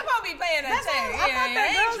gonna say, some of them be playing that thing.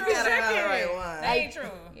 That ain't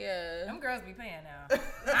true. Yeah. Them girls be playing now.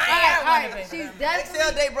 She's definitely.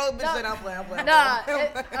 Excel day broke bitch said I'm playing. Nah,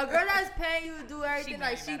 a girl that's paying you to do everything,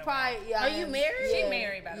 like she probably. Yeah. Are you married? She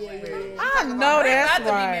married, by the way. I know that's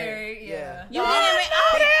about right. To be married. Yeah. You didn't.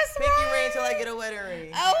 Oh, that's Pinky ring till I get a wedding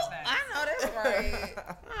ring. Oh, I know that's right.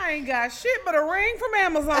 I ain't got shit but a ring from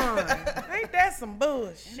Amazon. Ain't that some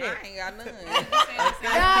bullshit? I ain't got none.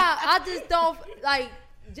 I just don't like.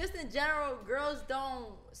 Just in general, girls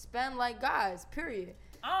don't spend like guys. Period.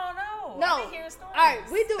 Oh no! No. I hear stories. All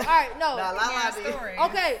right, we do. All right, no. Stories.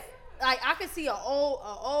 Okay, like I can see an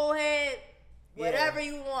old head, whatever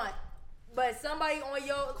you want, but somebody on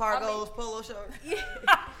your cargos, polo shorts. Yeah.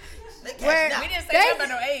 We didn't say nothing about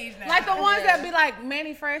no age now. Like the ones that be like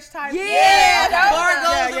Manny Fresh type. Yeah,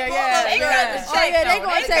 cargos, They got the check. They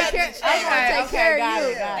gonna take care. They gonna take care of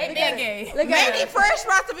you. They big gay. Manny Fresh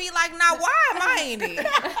about to be like, now why am I in it?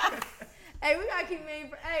 Hey, we gotta keep Manny.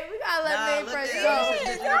 Hey, we gotta let Manny Fresh go.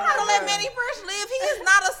 Y'all gotta let Manny Fresh live. He is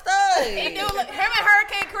not a stud. He do. Him and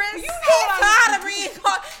Hurricane Chris. He's tired of being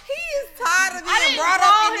caught. He is tired of being brought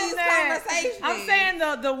up in these conversations. I'm saying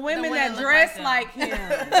the women that dress like him.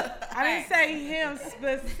 I didn't say him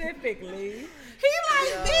specifically. He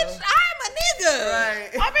like, bitch, I'm a nigga.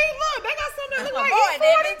 Right. I mean, look, they got something to look like boy,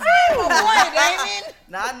 he's 42. I'm a boy, Damon.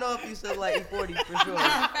 Now I know if you still like E40 for sure.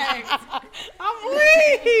 I'm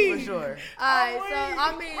weak. For sure. Alright, so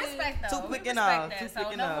I mean, respect though. Too quick We and respect off. that. Too So quick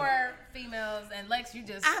and no off. more females and Lex. You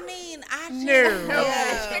just. I mean, I just No.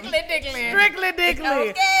 Strictly dickly. Strictly dickly.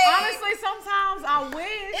 Okay. Honestly, sometimes I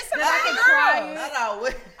wish It's a that I lot could of try girls. it. Not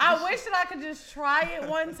always. I wish that I could just try it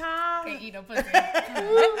one time. Can't eat no pussy. But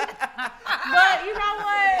you know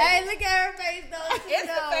what? hey, look at her face though. She It's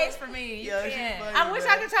know. the face for me. You Yeah, she's can't. funny. I wish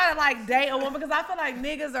I could try to like date a woman because I feel like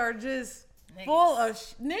niggas are just full of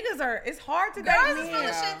niggas are. It's hard to Girls date is men. full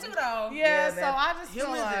of shit too though. Yeah, man. so I just feel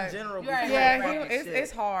Humans like in general. You're right. be yeah, fucking shit.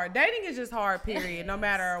 it's hard. Dating is just hard. Period. No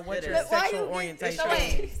matter what It your is. Why sexual you- orientation. So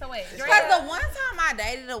wait. Because the one time I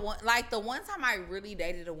dated the one time I really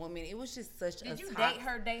dated a woman, it was just such a Did you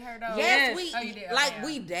toxic- date her though? Yes, Oh, you did. like Okay.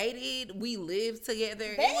 we dated, we lived together.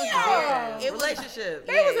 It Damn. was it was Relationship.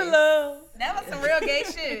 They was in love. That was some real gay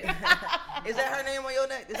shit. Is that her name on your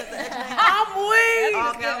neck? Is that the ex name? I'm weak.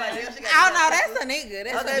 Oh, okay, I'm like, damn, she got Oh no, that's a nigga.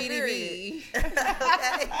 That's Okay, a BDB.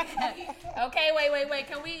 Okay, wait.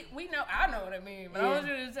 Can we know? I know what it means, but I want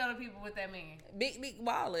you to tell the people what that means. Big dick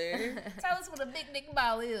baller. Tell us what a big dick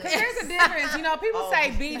ball is. Cause there's a difference, you know. People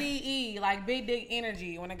say BDE, like big dick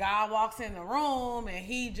energy, when a guy walks in the room and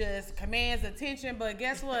he just commands attention. But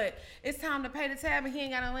guess what? It's time to pay the tab and he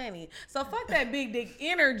ain't got no money. So fuck that big dick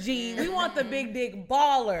energy. We want the big dick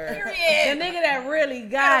baller, Period. the nigga that really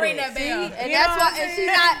got ring it. that See? bell. And You that's know why. what I'm And she saying?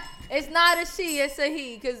 not. It's not a she. It's a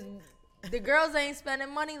he. Cause the girls ain't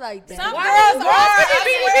spending money like that. Some Why girls girls are. can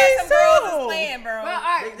be Some girls too? is playing, bro. Bro, all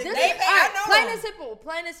right, this they is, pay, all I right, know plain them. and simple.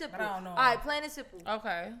 Plain and simple. But I don't know All right, plain and simple.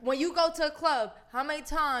 Okay. When you go to a club, how many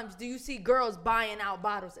times do you see girls buying out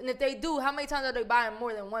bottles? And if they do, how many times are they buying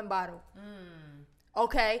more than one bottle?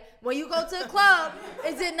 Okay. When you go to a club,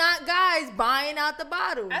 is it not guys buying out the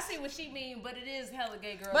bottles? I see what she mean, but it is hella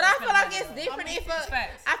gay girls. But that I feel like spend it's money, different though. if It's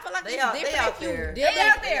facts. I feel like They it's out different there. if you They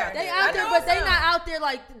out there. They I out there, know but they some. not out there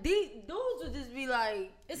like these dudes would just be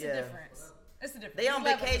like. It's Yeah. a difference. It's a difference. They on It's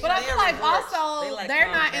levels. vacation. But I They feel are like resorts. also They like they're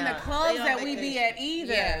calm not in the down. clubs They on that we be vacation. at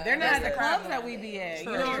either. Yeah, They're not that's at the the clubs problem. that we be at.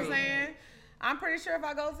 True. You know what I'm True. saying? I'm pretty sure if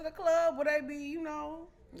I go to the club, would they be, you know,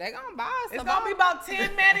 They gonna buy us. it's a gonna be bottle. about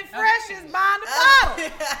 10 Manny Freshes buying the bottle.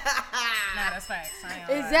 Nah, that's facts. I ain't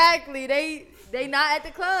gonna lie. Exactly. They not at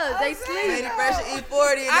the clubs. They sleep. Manny Fresh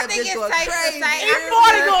E40 and I that think bitch it's going safe to crazy. say.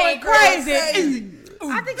 E40 going crazy.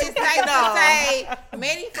 I think it's safe to say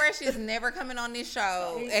Manny Fresh is never coming on this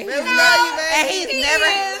show, and Man, we love you, man.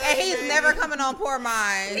 he's never coming on Poor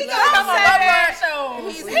Minds. He gonna come on my show.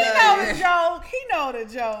 He's He know the joke. He know the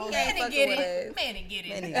joke. He ain't Man, fucking get with it. us. Man, get it.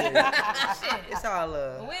 Manny get it. It's all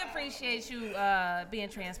love. But we appreciate you being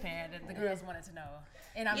transparent. That the girls wanted to know,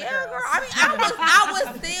 and I'm Yeah, the girls. girl. I mean, I was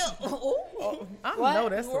still. Ooh. I know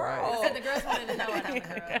that's right. I said the girls wanted to know, and I'm the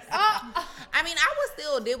girls. I mean, I was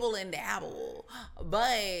still dibble and dabble,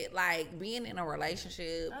 but like being in a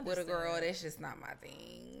relationship with a girl, that's just not my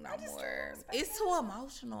thing no more. It's too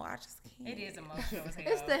emotional. I just can't. It is emotional as hell.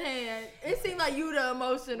 It's the hand. It seems like you the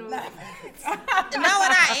emotional. No, and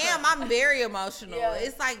I am. I'm very emotional. Yeah.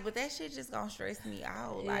 It's like, but that shit just gonna stress me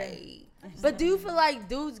out. Yeah. Like, But do you feel like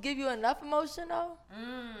dudes give you enough emotion though?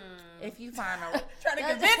 if you find a Trying to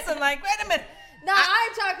convince him, like, wait a minute. No, I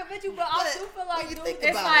ain't trying to convince you, but I do feel like you dudes. think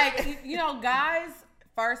It's about like, you know, guys'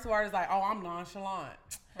 first word is like, oh, I'm nonchalant.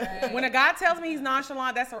 When a guy tells me he's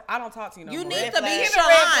nonchalant, I don't talk to you no you more. need to be Red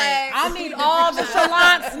chalant. I need all the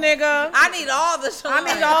chalants, nigga. I need all the chalant.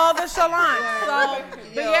 I need all the chalants. So,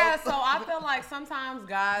 but yeah, so I feel like sometimes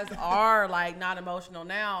guys are like not emotional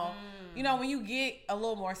now. You know, when you get a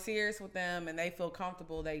little more serious with them and they feel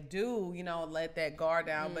comfortable, they do, you know, let that guard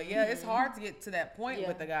down. But yeah, it's hard to get to that point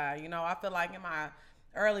with the guy. You know, I feel like in my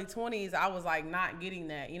early 20s, I was like not getting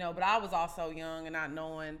that, you know, but I was also young and not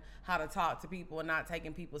knowing how to talk to people and not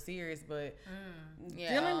taking people serious. But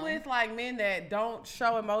dealing with like men that don't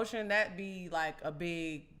show emotion, that be like a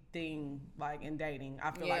big thing, like in dating.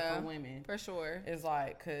 I feel like for women, for sure. it's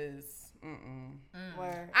like, cause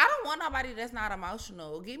I don't want nobody that's not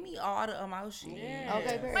emotional. Give me all the emotion.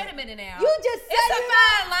 Okay, Wait a minute now. You just said It's a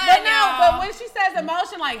fine line. but no, y'all. but when she says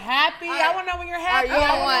emotion, like happy, I want to know when you're happy. you I don't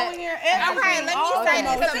want to know want- when you're Okay, everything. let all me say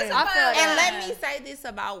emotion. this. I feel And that. let me say this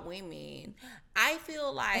about women. I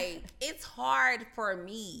feel like it's hard for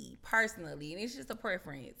me personally, and it's just a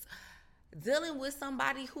preference, dealing with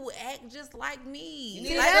somebody who act just like me. You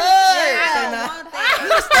need Like, a stud. I don't want that. You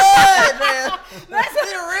a stud, man. That's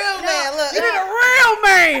the real man. Look. You need a real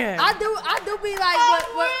man. I do be like,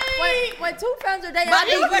 when two femmes are dating, But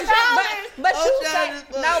you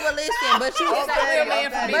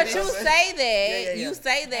I say that. You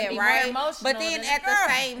say that, be right? more But emotional then than at a the girl.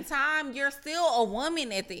 same time, you're still a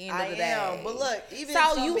woman at the end of the day. But look, even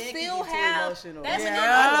so some you men still can get have. too emotional. That's I true.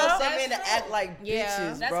 know some That's men that true. act like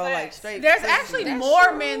bitches, That's bro. Like facts. straight. There's pussy. actually That's more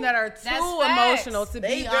true. men that are too That's emotional, to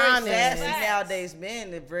They be very honest. sassy Facts. nowadays.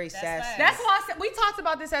 Men, they're very sassy. facts. That's why I said, we talked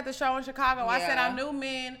about this at the show in Chicago. I said Yeah. I knew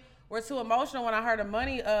men were too emotional when I heard a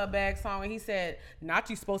Money Bag song, and he said, "Not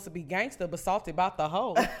you supposed to be gangster, but salty about the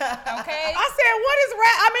hoe." Okay. I said, "What is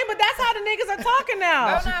rap?" I mean, but that's how the niggas are talking now.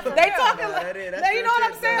 No, not for They real. talking No, like, that is- that's you know what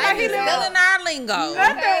I'm true. saying? They Like They he still live. in our lingo.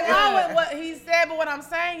 Nothing wrong with what he said, but what I'm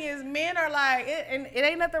saying is men are like, and it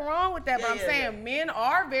ain't nothing wrong with that, but I'm saying men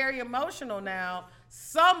are very emotional now.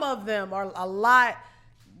 Some of them are a lot.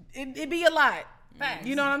 It be a lot. Facts.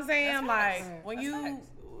 You know what I'm saying? That's Like facts. when That's you, facts.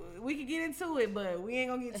 we could get into it, but we ain't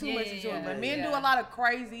gonna get too much into it. But men yeah. do a lot of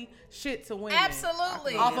crazy shit to women.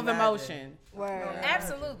 Absolutely. Off of emotion. Word.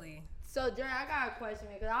 Absolutely. So, Drea, I got a question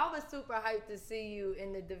because I was super hyped to see you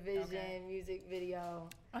in the Division music video.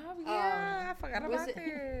 Oh yeah, I forgot was about it-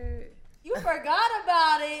 that. You forgot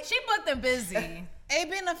about it. She booked them busy. It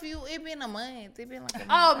been a month. It been like a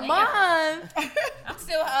Oh, month. month. I'm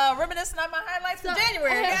still reminiscing on my highlights from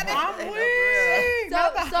January. I'm So, weak.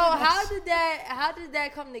 so how did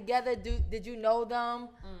that come together? Did you know them?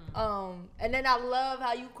 And then I love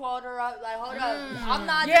how you called her up. Like, hold up, I'm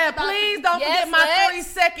not. Yeah, just about please to- don't Yes, forget my Lex.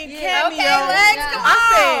 3-second Yeah, cameo. okay, Lex, Yeah. come I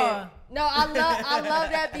on. No, I love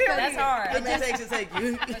that because That's hard. How many takes it take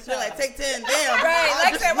you? You're like, take 10. Damn. Right, I'll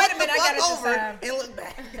like just that. Wait a look minute, the I got it fuck this over time. and look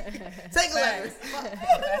back. Take 11.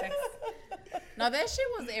 No, that shit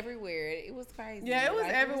was everywhere. It was crazy. Yeah, it was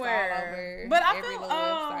Like, everywhere. all over But I every feel, little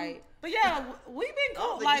website. but yeah, we've been I don't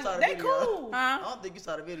cool. think Like you saw the they video. cool. I don't think you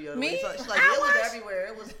saw the video. Me? She's like, I it was watched- everywhere.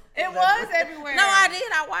 It was everywhere. No, I did.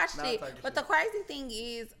 I watched No, it. talk your But the crazy thing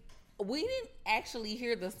is, we didn't actually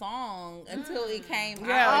hear the song until it came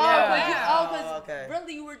Yeah, out. because okay.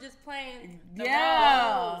 really you were just playing. The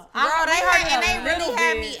Yeah. Girl, We they heard and it they a really little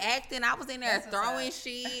had bit. me acting. I was in there throwing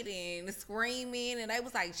shit and screaming, and they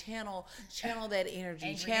was like, channel that energy.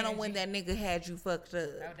 Angry Channel when that energy. nigga had you fucked up.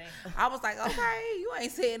 Oh, damn. I was like, okay, you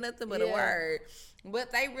ain't saying nothing but a Yeah. word.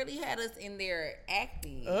 But they really had us in there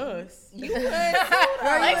acting. Us. You could too, Lex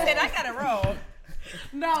though. said, I got to roll.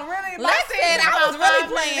 No, really. Lex my said scene I was about really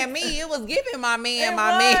 5 playing minutes. me. It was giving my man It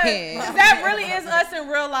my was. man. 'Cause that really is us in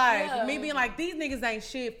real life. Yeah. Me being like, these niggas ain't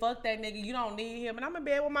shit. Fuck that nigga. You don't need him. And I'm in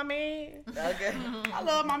bed with my man. Okay. I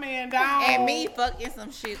love my man down. And me fucking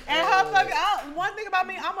some shit. And her fucking. One thing about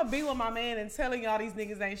me, I'm going to be with my man and telling y'all these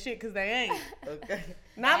niggas ain't shit because they ain't. Okay.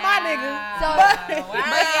 Not my nigga. So- But yeah,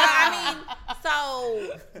 I mean,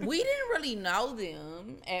 so we didn't really know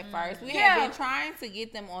them at first. We had been trying to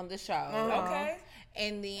get them on the show. Okay.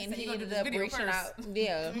 And then said he you gonna do ended this up video reaching first. out.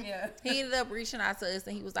 Yeah. Yeah. He ended up reaching out to us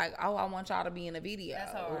and he was like, oh, I want y'all to be in the video.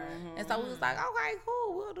 That's hard. And so we was like, okay,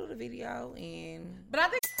 cool. We'll do the video. And But I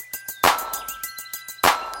think.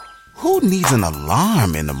 Who needs an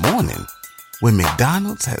alarm in the morning when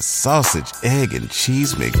McDonald's has sausage, egg, and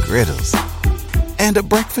cheese McGriddles and a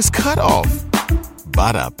breakfast cutoff?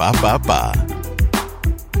 Ba-da-ba-ba-ba.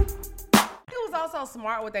 It was also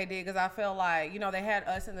smart what they did because I feel like, you know, they had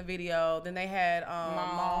us in the video. Then they had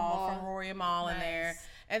Maul from Rory and Maul in there.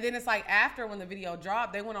 And then it's like after when the video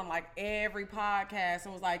dropped, they went on like every podcast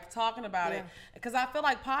and was like talking about it. Because I feel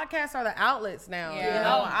like podcasts are the outlets now. Yeah. You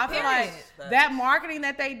know, I feel like that marketing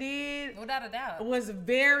that they did Without a doubt. was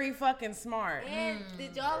very fucking smart. And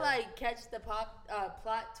did y'all like catch the plot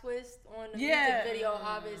twist on the Yeah. music video?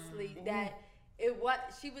 Obviously, that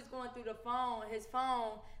she was going through his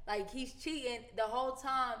phone, like he's cheating the whole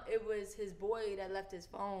time. It was his boy that left his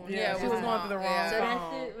phone. Yeah, she was going through the wrong So that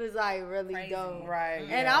phone. shit was like really dope, Right.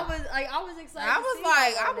 And I was excited. I to was see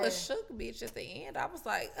like, that I one was day. shook, bitch, at the end. I was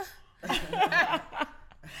like,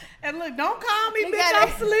 And look, don't call me, We bitch, got I'm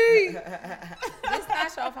it. asleep. this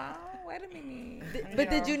not your phone. Wait a minute. But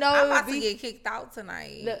did you know I'm it would about to be get kicked out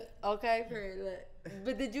tonight. look, okay? Look.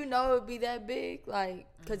 But did you know it would be that big? Like,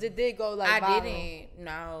 cause it did go like I viral. didn't.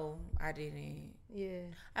 No, I didn't. Yeah.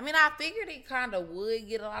 I mean, I figured it kind of would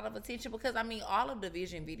get a lot of attention because, I mean, all of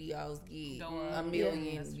Division videos get a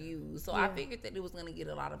million views. So I figured that it was going to get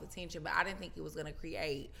a lot of attention, but I didn't think it was going to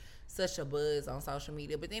create such a buzz on social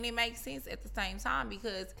media. But then it makes sense at the same time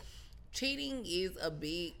because cheating is a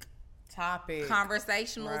big Topic.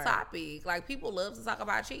 conversational topic. Like, people love to talk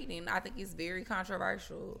about cheating. I think it's very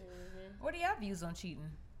controversial. What are y'all views on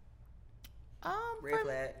cheating? Red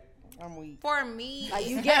flag. I'm weak. For me, Like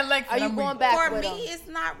you it's- get, Like, are you I'm going weak. back for with me, him? it's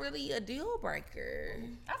not really a deal breaker.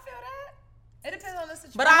 I feel that. It depends on the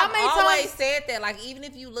situation. But I've always said that, like, even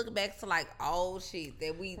if you look back to like old shit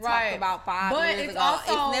that we talked about 5 years ago,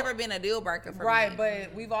 it's never been a deal breaker for me. Right,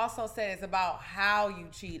 but we've also said it's about how you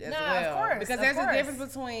cheat as well. Of course, because there's a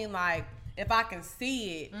difference between like if I can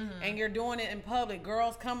see it and you're doing it in public,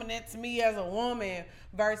 girls coming at me as a woman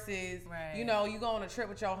versus, you know, you go on a trip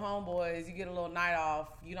with your homeboys, you get a little night off,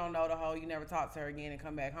 you don't know the hoe, you never talk to her again and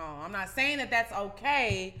come back home. I'm not saying that that's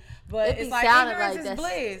okay, but it's like ignorance is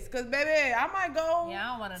bliss. Because, baby, I might go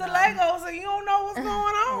to Legos and you don't know what's going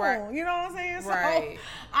on. You know what I'm saying? So,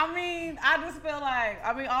 I mean, I just feel like,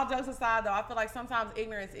 all jokes aside, though, I feel like sometimes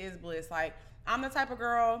ignorance is bliss. Like, I'm the type of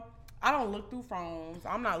girl, I don't look through phones.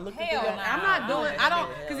 I'm not looking through them. I'm not doing. I don't.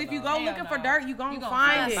 Because if you go looking for dirt, you gonna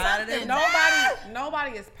find it.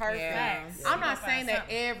 Nobody is perfect. I'm not saying that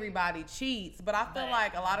everybody cheats, but I feel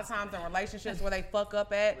like a lot of times in relationships where they fuck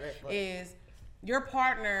up at is your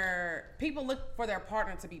partner. People look for their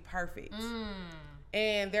partner to be perfect,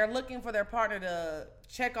 and they're looking for their partner to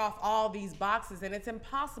check off all these boxes, and it's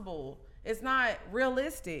impossible. It's not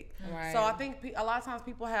realistic. Right. So I think a lot of times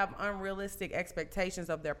people have unrealistic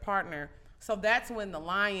expectations of their partner. So that's when the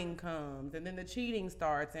lying comes and then the cheating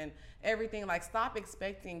starts and everything. Like, stop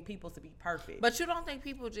expecting people to be perfect. But you don't think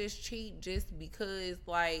people just cheat just because,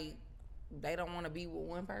 like, they don't want to be with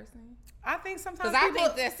one person? I think sometimes because I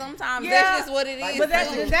think that sometimes that's just what it is. But that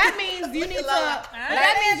means you need to.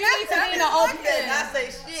 That means you need to be in an open. I say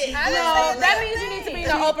shit. That means you need to be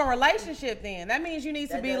in an open relationship. Then that means you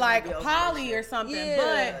need to be like a poly or something.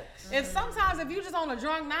 But if you just on a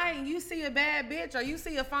drunk night and you see a bad bitch or you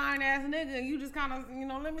see a fine ass nigga and you just kind of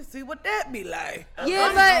let me see what that be like.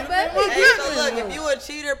 Yeah, but so look, if you a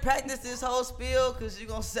cheater, practice this whole spiel because you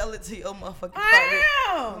gonna sell it to your motherfucking partner.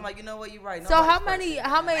 I'm like, you know what, you right. So how many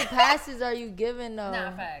passes are you giving though?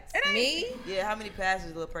 Nah, facts. Me? Yeah, how many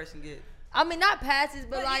passes will a person get? I mean, not passes,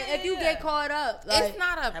 but like if you get caught up, like, it's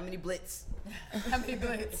not a how many blitz? How many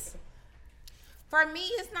blitz? For me,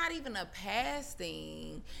 it's not even a pass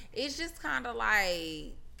thing. It's just kind of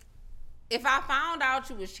like, if I found out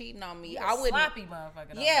you was cheating on me, I wouldn't. Sloppy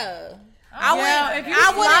motherfucker. Yeah. I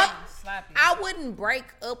wouldn't break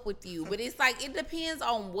up with you, but it's like it depends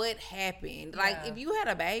on what happened. Like if you had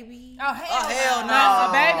a baby. Oh hell no.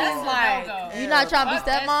 A baby's like you not trying to be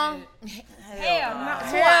stepmom? Hell no.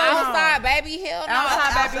 Outside baby, hell no.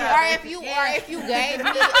 Outside baby. Or if you gave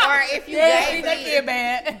me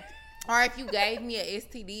or if you gave me a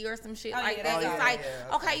STD or some shit like that, it's like,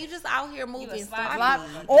 okay, you just out here moving sloppy.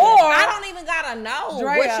 Or I don't even gotta know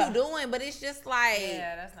Drea. what you doing, but it's just like,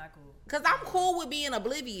 yeah, that's not cool. Cause I'm cool with being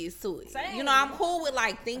oblivious to it. Same. You know, I'm cool with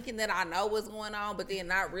like thinking that I know what's going on, but then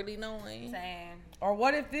not really knowing. Same. Or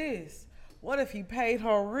what if he paid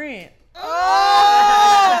her rent? Well,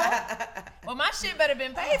 my shit better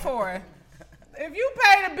been paid for. If you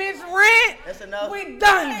pay the bitch rent, that's enough. We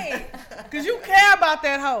done. Cause you care about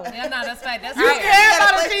that hoe. Yeah, no, that's fact. That's you right. care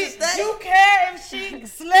about if you care if she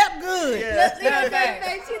slept good. Yeah.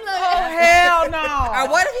 Oh hell no. Or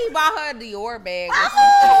what if he bought her a Dior bag?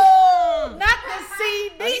 Not the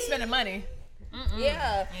CD. Oh, he's spending money.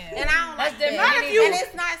 Yeah, and I don't like that. And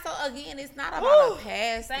it's not, so again, it's not about a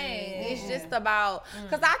past thing. It's just about,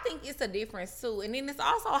 because I think it's a difference too. And then it's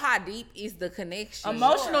also how deep is the connection.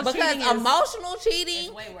 Emotional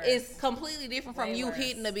cheating is completely different from you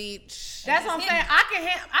hitting the bitch. That's what I'm saying.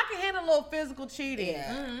 I can handle a little physical cheating.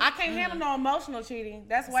 Yeah. I can't handle no emotional cheating.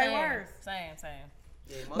 That's way worse. Same.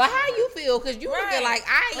 But how you feel? Because you looking like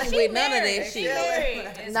I ain't with none of that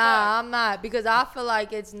shit. Nah, I'm not, because I feel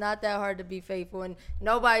like it's not that hard to be faithful, and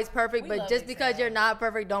nobody's perfect. But just because you're not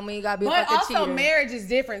perfect, don't mean you gotta be a fucking cheater. But also, marriage is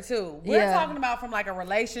different too. We're talking about from like a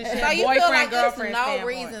relationship, so you boyfriend, feel like girlfriend. There's no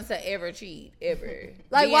reason to ever cheat, ever.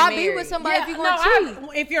 Like, why be with somebody if you gonna cheat?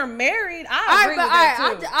 If you're married, I agree with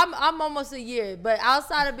that too. I'm almost a year, but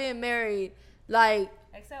outside of being married, like,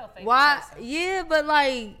 why? Yeah, but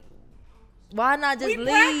like, why not just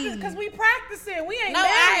leave? Because we practicing. We ain't married.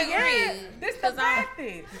 I agree. This the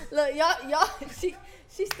practice. Look, y'all.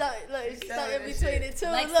 She stuck. Look, she stuck in between it too.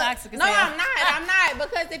 Like look. No, I'm not.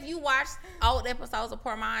 Because if you watch old episodes of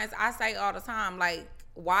Poor Minds, I say all the time, like,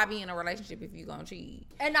 why be in a relationship if you gonna cheat?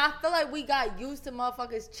 And I feel like we got used to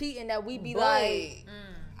motherfuckers cheating that we be like.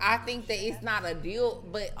 I think that it's not a deal,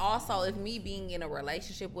 but also if me being in a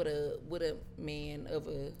relationship with a man of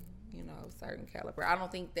a certain caliber, I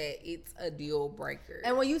don't think that it's a deal breaker.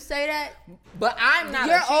 And when you say that, but I'm not.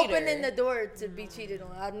 You're opening the door to be cheated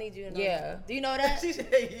on. I need you to know. Yeah. Do you know that? She said,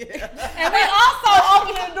 yeah. And we also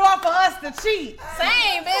opening the door for us to cheat.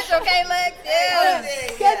 Same, bitch. Okay, Lex. Yeah.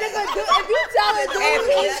 If you tell a dude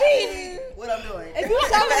he's cheating, what I'm doing. If you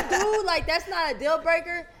tell a dude like that's not a deal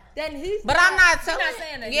breaker, then he's. But I'm not telling. not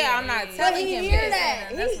saying that. Yeah, I'm not But telling he him. hear that.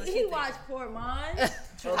 that. He watched Port Minds.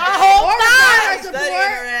 I hope not. Support.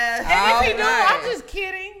 And if he do, I'm just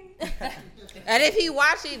kidding. And if he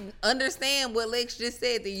watch it, understand what Lex just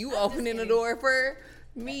said, then you opening the door for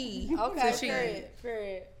me. Okay,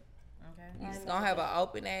 period. He's gonna have an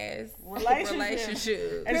open ass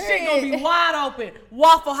relationship. And shit gonna be wide open.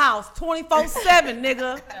 Waffle House 24/7,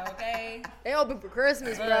 nigga. Okay. They open for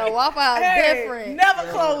Christmas, bro. Waffle House different.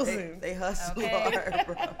 Never closing. They hustle hard,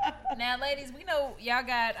 bro. Now, ladies, we know y'all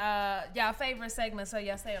got y'all favorite segment, so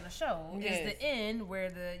y'all stay on the show. Yes. Is the end where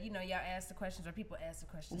y'all ask the questions or people ask the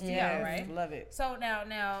questions to Yes, y'all, right? love it. So now,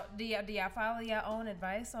 do y'all follow your own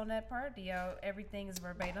advice on that part? Do y'all everything is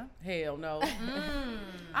verbatim? Hell no. You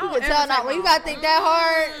can tell not when you gotta think that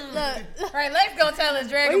hard. Look, Right, Lex gonna tell us,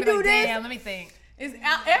 Drea gonna be like, damn, let me think.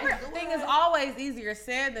 Everything is always easier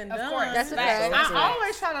said than done. Of course. That's a fact. I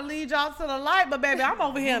always try to lead y'all to the light, but baby, I'm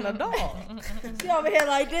over here in the dark. she over here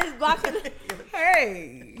like this, blocking.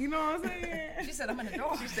 Hey, you know what I'm saying? She said I'm in the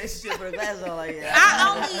door. She said she put her glasses on like that.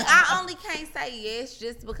 I only can't say yes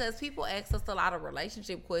just because people ask us a lot of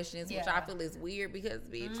relationship questions, which I feel is weird because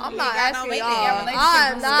bitch. I'm you not ain't got asking no y'all. man.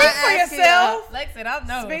 I'm not Speak for asking yourself. Lex said, I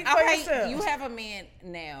know. Speak for yourself. You have a man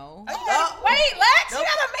now. Wait, Lex, you got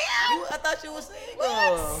a man? I thought you were single.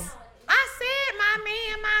 I said my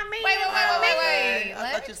man. Wait. I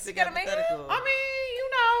thought you were speaking hypothetical. I mean,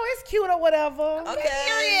 it's cute or whatever. Okay.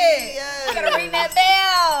 Period. Yes. You gotta ring that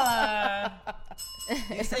bell.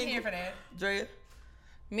 You I'm here for that. Drea?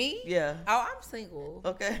 Me? Yeah. Oh, I'm single.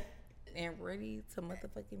 Okay. And ready to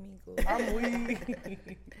motherfucking mingle. I'm weak.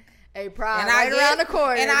 Hey, Pride, And right around the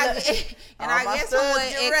corner. And I All my guess studs, what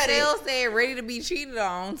get ready. Excel said, ready to be cheated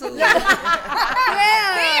on too.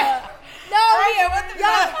 Yeah. No, what the yo,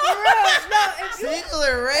 for real. No, if you Single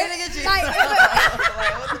and ready to get you. like,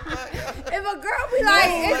 if a girl be like,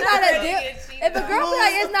 it's not a deal. If a girl be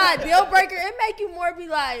like, it's not a deal breaker, it make you more be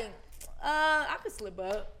like, I could slip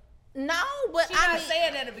up. No, but She not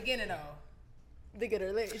saying that at the beginning though. Look at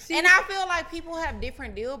her lips. And I feel like people have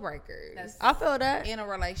different deal breakers. I feel that in a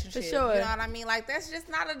relationship. For sure. You know what I mean? Like that's just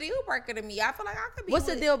not a deal breaker to me. I feel like I could be. What's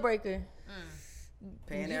a deal breaker?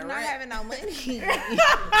 Paying You're that not rent. having no money.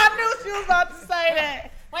 I knew she was about to say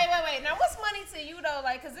that. Wait. Now, what's money to you though?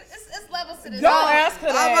 Like, cause it's levels to this. Don't ask her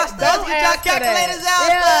All my that. studs, Don't get your ask her calculators that. out.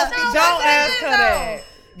 Yeah. Studs, Don't ask her that.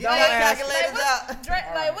 Get Don't your ask her. calculators out.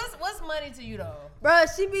 Like, what's money to you though? Bruh,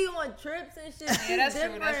 she be on trips and shit. Yeah, that's true.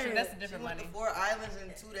 different. That's true. That's a different money. 4 islands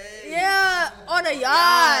in 2 days. Yeah, on a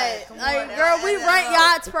yacht. Come Like, on, girl, add we that rent up.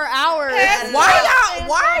 yachts per hour.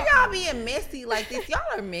 Why y'all being messy like this? Y'all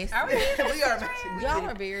are messy. We are messy. Y'all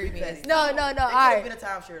are very messy. No. All It could have right. been a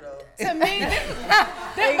timeshare though. To me,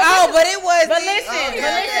 Oh, but it was. but listen,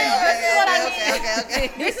 this is what I need.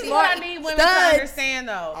 Okay. This is what I need women to understand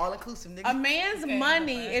though. All inclusive, A nigga. man's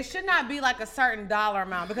money, it should not be like a certain dollar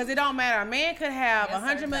amount because it don't matter. A man could have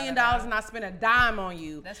 $100 million and not spend a dime on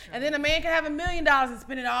you. That's true. And then a man could have $1 million and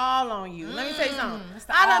spend it all on you. Let me tell you something.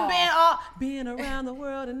 I done been around the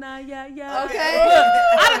world and now, yeah. Okay. Look,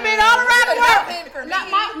 I done been all around the world.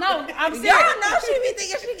 No, I'm serious. Y'all know she be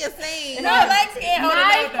thinking she can sing. No, Lex can't hold it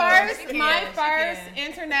up, though. My She first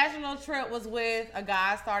can. international trip was with a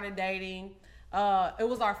guy I started dating. It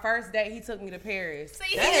was our first date. He took me to Paris.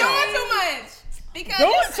 See, he's doing too much. Because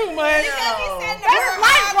Doing too much. Because he said That's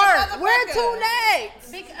light work. We're too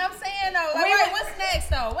next. I'm saying though, like, what's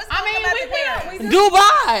next though? What's we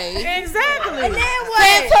Dubai. Exactly. And then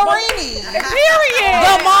what? Santorini. Period.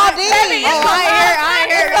 The Maldives. I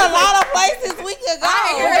hear. There's a lot of places we could go.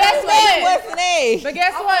 Guess what? What's next? But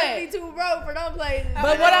guess I what? want to be too broke for them places.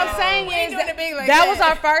 But what I'm saying We ain't is doing it big like that that. was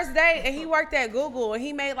our first date, and he worked at Google, and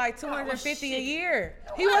he made like $250 a year.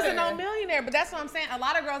 He wasn't no millionaire, but that's what I'm saying. A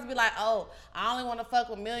lot of girls be like, "Oh, I only want to fuck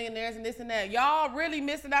with millionaires and this and that." Y'all really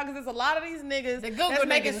missing out because there's a lot of these niggas that's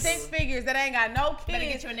making niggas. 6 figures that ain't got no Better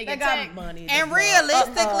kids. get you a nigga That got tech. money. And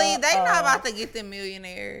realistically, they not about to get them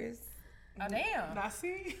millionaires. Oh damn. I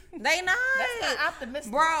see. They not. That's not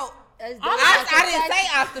optimistic. Bro, That's I didn't say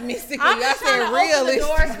optimistically. I'm I just trying said to open the realistically.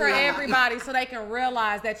 doors for everybody so they can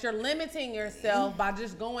realize that you're limiting yourself by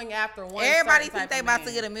just going after one. Everybody certain think type they of about man.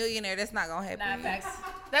 to get a millionaire. That's not gonna happen. Nah, facts.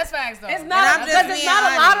 That's facts though. It's And not I'm just because there's being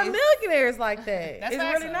not a lot of honest. millionaires like that. That's It's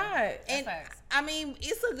facts, really though. not. That's And facts. I mean,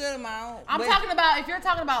 it's a good amount. I'm but talking about if you're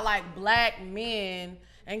talking about like black men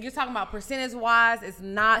and you're talking about percentage wise, it's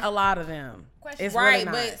not a lot of them. It's right, really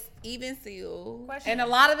not. but even still, And a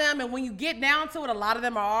lot of them, and when you get down to it, a lot of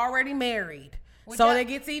them are already married, so it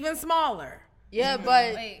gets even smaller. Yeah,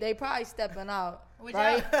 but they probably stepping out.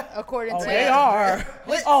 Right? According to they are.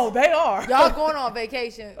 They are. Y'all going on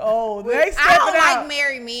vacation. They I don't like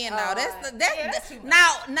married men though. That's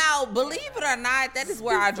now believe it or not, that is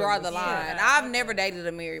where I draw the line. I've never dated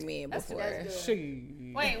a married man before.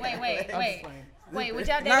 Wait, would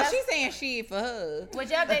y'all date? No, she's saying she for her. Would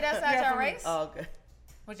y'all date outside your race? Oh, okay.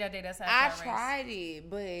 Would y'all date outside I your race? tried it,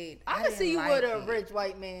 but I can see you with a rich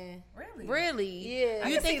white man. Really? Yeah.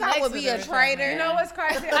 You think I would be a traitor? You know what's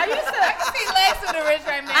crazy? I can see Lex with a rich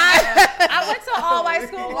white man. I went to all white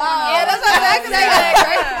school. Yeah, that's what I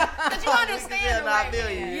say. But you understand the white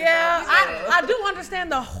man. Yeah, I do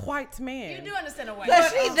understand the white man. You do understand the white But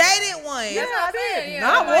man. she dated one. Yeah, I did. Yeah,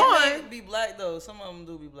 Not one. Be black though. Some of them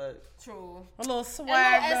do be black. True. A little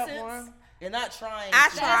swag up essence. one. You're not trying. I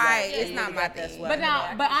tried. It's not my That's thing.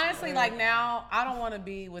 why. But honestly, like now, I don't want to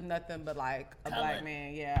be with nothing but like a black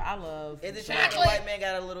man. Yeah, I love. Is it true that the white man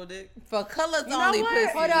got a little dick? For colors You know only what?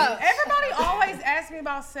 pussy. Hold up. Everybody always asks me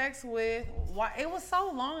about sex with. Why? It was so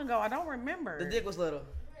long ago. I don't remember. The dick was little.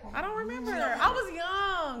 I don't remember. I was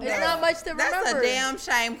young. It's not much to remember. That's a damn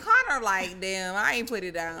shame. Connor like, damn, I ain't put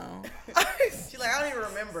it down. She's like, I don't even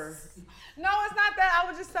remember. No, it's not that. I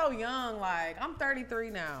was just so young. Like, I'm 33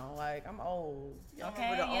 now. Like, I'm old.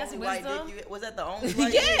 Okay, The yes, only white wisdom. dick you, was that the only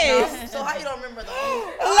white Yes. dick? So how you don't remember the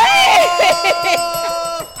only?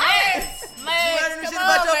 Lex, You learning come shit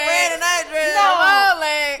about on, your friend Lex. tonight, Dre? Come on,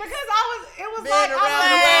 Lex. Because it was Been like, around I'm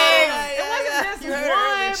the like, world. it wasn't just You heard her one.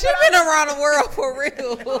 earlier. She been around the world for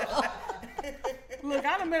real. Look,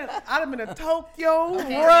 I'd have been to Tokyo,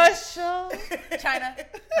 Russia, China.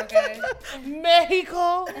 Okay.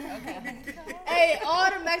 Mexico. Hey, all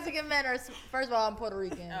the Mexican men are. First of all, I'm Puerto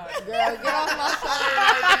Rican. Girl, get off my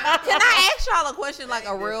shoulder. Can I ask y'all a question, like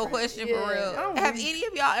a real question for Yeah. real? Have any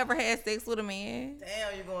of y'all ever had sex with a man?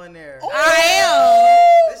 Damn, you going there? I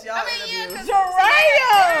am. This y'all interview.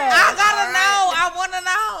 I gotta know. I want to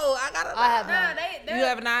know. I gotta know. I have not. You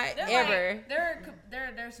have not ever.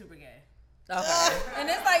 They're super gay. Okay. And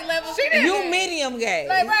it's like level. You medium gay.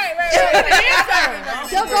 Like, right.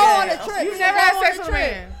 They'll go on a trip. You never had sex with a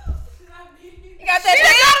man. You got that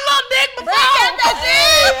dick? Got a little dick before. Got that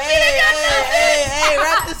dick? Hey,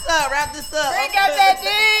 wrap this up. Bring out that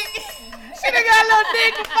dick. She done got a little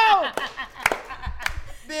dick before.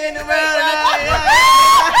 Been around.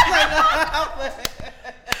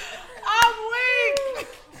 I'm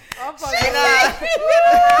weak. I'm fucking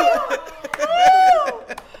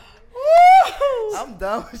I'm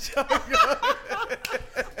done with y'all.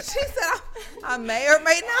 She said, I may or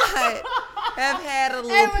may not have had a little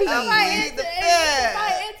Hey, when piece. somebody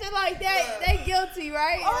enter like that, they guilty,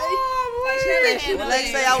 right?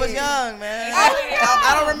 Lex say I was young, man.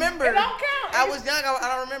 I don't remember. It don't count. I was young.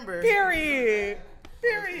 I don't remember. Period.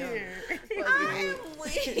 I'm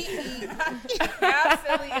weak. Y'all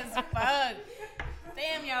silly as fuck.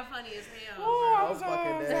 Damn, y'all funny as hell. I'm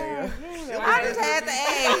fucking dead. I just had to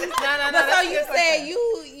ask. No. But so you said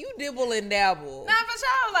you dibble and dabble. Not for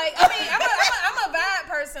sure. Like, I mean, I'm a vibe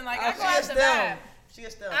person. Like, I go out the vibe. She a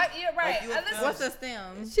STEM. You're right. Like you a film- What's the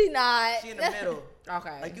stem? She not. She in the middle.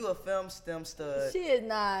 Okay. Like you a film STEM stud. She is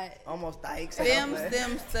not. Almost dykes. Stem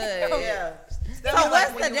stud. Yeah. So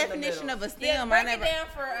what's the definition of a stem? Break it down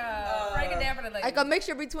for the ladies. Like a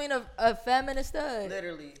mixture between a femme and a stud.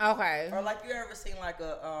 Literally. Okay. Or like you ever seen like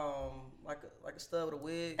a stud with a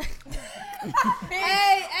wig?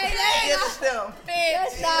 Hey, It's a STEM.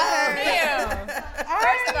 that's not her. Damn.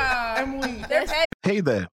 First of all, they're petty. Hey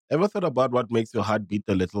there, ever thought about what makes your heart beat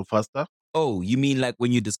a little faster? Oh, you mean like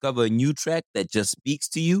when you discover a new track that just speaks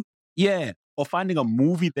to you? Yeah, or finding a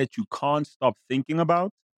movie that you can't stop thinking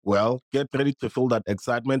about? Well, get ready to feel that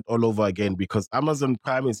excitement all over again because Amazon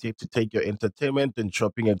Prime is here to take your entertainment and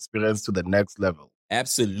shopping experience to the next level.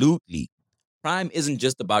 Absolutely. Prime isn't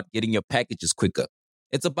just about getting your packages quicker.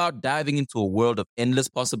 It's about diving into a world of endless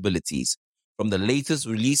possibilities, from the latest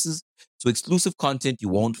releases to exclusive content you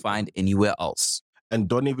won't find anywhere else. And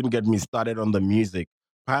don't even get me started on the music.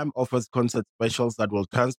 Prime offers concert specials that will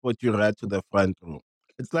transport you right to the front row.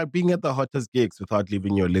 It's like being at the hottest gigs without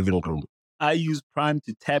leaving your living room. I use Prime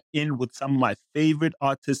to tap in with some of my favorite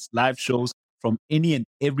artists' live shows from any and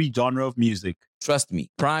every genre of music. Trust me,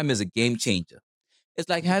 Prime is a game changer. It's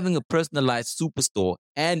like having a personalized superstore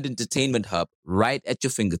and entertainment hub right at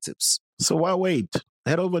your fingertips. So why wait?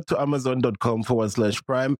 Head over to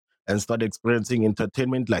amazon.com/Prime and start experiencing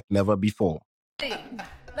entertainment like never before.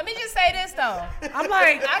 Let me just say this though. I'm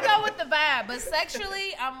like, I go with the vibe, but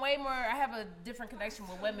sexually, I have a different connection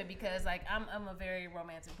with women because like I'm a very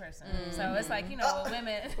romantic person. So it's like, you know, with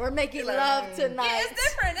women. We're making love tonight. Yeah, it's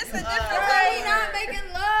different. It's a different We're not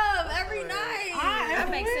making love every night. I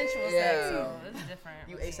make sensual sex, so it's different.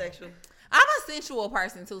 You asexual? I'm a sensual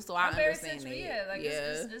person too, so I I'm very understand sensual. it. Yeah, like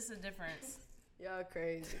this is a difference. Y'all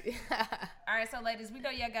crazy. All right, so ladies, we know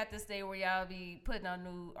y'all got this day where y'all be putting on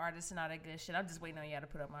new artists and all that good shit. I'm just waiting on y'all to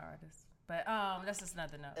put up my artists. But that's just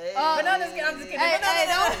nothing else. But no, I'm just kidding. I'm just giving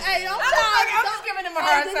them a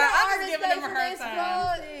hard time. I'm just giving them a hard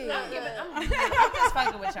time. I'm just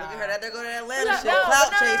fucking with y'all. You heard that? They go to Atlanta shit,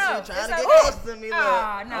 clout chasing, trying to get close to me.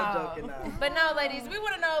 Oh, no. I'm joking now. But no, ladies, we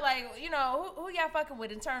want to know, like, you know, who y'all fucking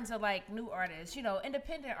with in terms of like new artists, you know,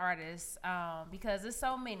 independent artists, because there's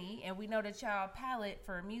so many, and we know that y'all palette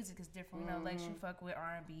for music is different. You know, Lex, you fuck with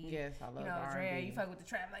R&B. Yes, I love R&B. You know, Drea, you fuck with the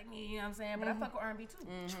trap like me. You know what I'm saying? But I fuck with R&B too.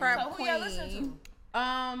 Trap so who y'all listen to?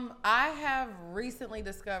 I have recently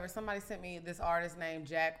discovered, somebody sent me this artist named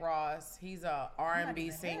Jack Ross. He's a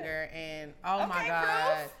R&B singer, and oh my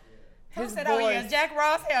God. His said, voice, oh yeah, Jack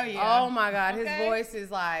Ross, hell yeah. Oh my God, his voice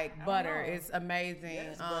is like butter. It's amazing.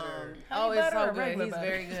 It's so good. He's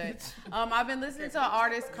very good. I've been listening to an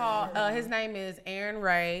artist called, his name is Aaron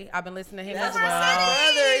Ray. I've been listening to him as well. That's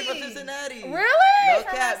my brother. He's from Cincinnati. Really? No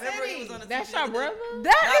cap. Remember he was on the That's TV your the brother? other day?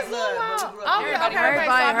 That is Not blood, Lil Wayne. but we grew up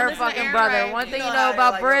Everybody her fucking brother. One thing you know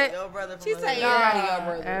about Britt, she say everybody your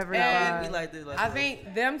brother. everybody. We like this. I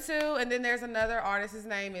think them two, and then there's another artist. His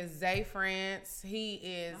name is Zay France. He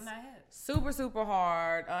is super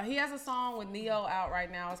hard. He has a song with Neo out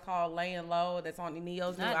right now. It's called "Laying Low." That's on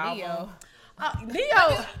Neo's new album. Neo.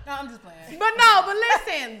 No, I'm just playing. But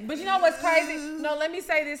listen. But you know what's crazy? No, let me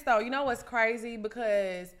say this though. You know what's crazy?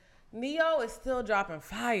 Because Neo is still dropping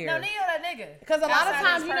fire. No, Neo that nigga. Because a lot of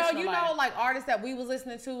times, you know, life. like artists that we was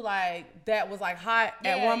listening to, like that was like hot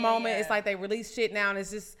at one moment. It's like they release shit now, and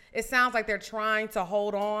it's just, it sounds like they're trying to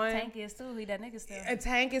hold on. Tank is too. He that nigga still. And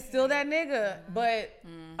Tank is still that nigga. But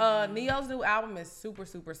Neo's new album is super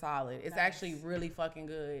solid. It's actually really fucking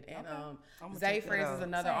good. And Zay France is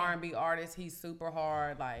another R&B artist. He's super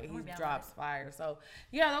hard. Like he drops fire. So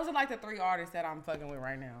yeah, those are like the three artists that I'm fucking with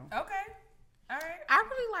right now. Okay. All right. I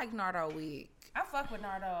really like Nardo Wick. I fuck with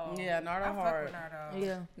Nardo. Yeah, Nardo hard. Fuck with Nardo.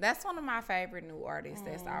 Yeah. That's one of my favorite new artists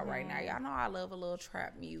that's out right now. Y'all know I love a little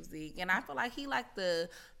trap music, and I feel like he like the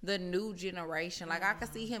new generation. Like I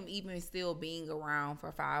could see him even still being around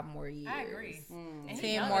for 5 more years. I agree.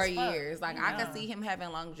 10 more years. Like I could see him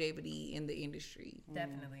having longevity in the industry.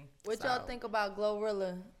 Definitely. What y'all think about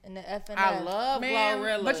Glorilla and the FNF? I love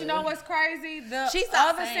Glorilla. But you know what's crazy? She's the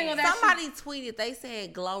other single that somebody tweeted. They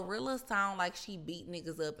said Glorilla sound like she beat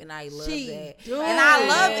niggas up, and I love that.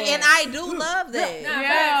 And I do love that.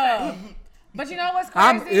 Yeah. But you know what's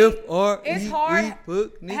crazy? It's hard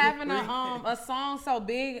having a song so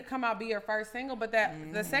big come out be your first single, but that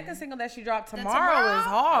the second single that she dropped tomorrow is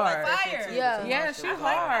hard. Fire. Yeah, she's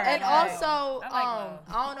hard. And also, I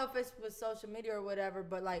don't know if it's with social media or whatever,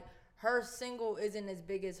 but like her single isn't as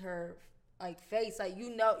big as her like face. Like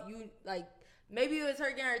you like. Maybe it was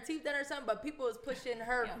her getting her teeth done or something, but people was pushing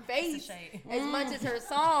her face as much as her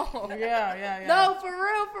song. Yeah. No, for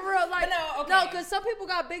real. Like, no, because some people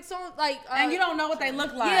got big songs, like... and you don't know what they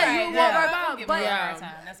look like. Yeah, you won't right now. But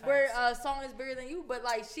where a song is bigger than you, but,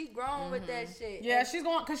 like, she grown with that shit. Yeah, she's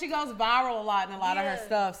going... Because she goes viral a lot in a lot of her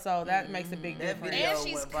stuff, so that makes a big difference. And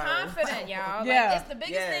she's confident, y'all. Yeah. Like, it's the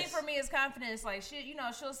biggest thing for me is confidence. Like, she, you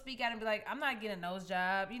know, she'll speak out and be like, I'm not getting a nose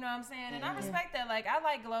job. You know what I'm saying? And I respect that. Like, I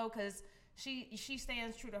like Glow because... She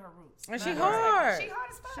stands true to her roots. And she hard. She hard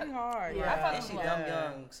as fuck. She hard. Yeah. And she dumb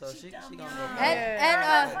young, so she gonna go.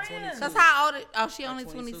 And that's how old? Oh, she only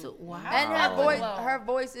 22. Wow. And her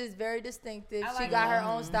voice is very distinctive. She got her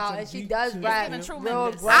own style, and she does rap real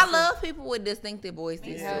aggressive. I love people with distinctive voices.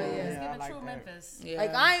 It's giving true Memphis.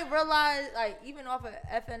 Like I ain't realized, like even off of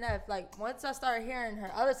FNF, like once I started hearing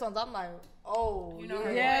her other songs, I'm like, oh, you know,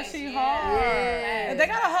 she hard. Yeah. And they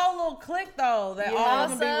got a whole little clique though that all of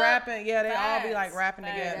them be rapping. Yeah, they all be like rapping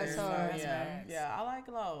together. That's hard. Yeah, I like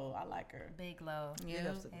Glow. I like her. Big Glow.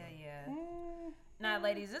 Yeah. Nah,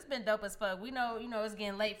 ladies, it's been dope as fuck. We know, it's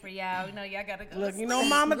getting late for y'all. We know y'all gotta go. Look, you know,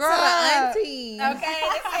 Mama girl, auntie. Okay,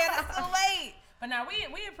 they said it's too late. But now we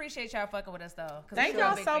appreciate y'all fucking with us though. Thank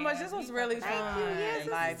y'all so much. This was really fun. Yes,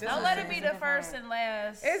 like, don't let it be the first and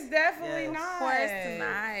last. It's definitely nice. First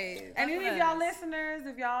nice. And any of y'all listeners,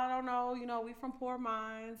 if y'all don't know, we from Poor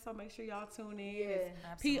Minds, so make sure y'all tune in.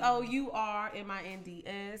 It's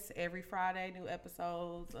POURMINDS every Friday, new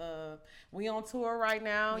episodes. We on tour right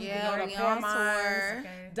now. You can go to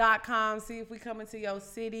poorminds.com, see if we come into your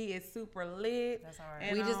city. It's super lit. That's all right.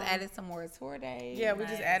 And we just added some more tour days. Yeah, we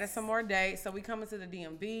just added some more dates. So we coming to the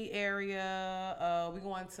DMV area. We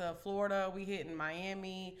going to Florida. We hitting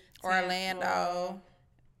Miami, Orlando.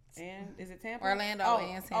 And is it Tampa? Orlando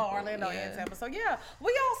and Tampa. Oh, Orlando and Tampa. So yeah,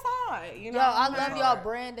 we all saw it. You know, Yo, I love y'all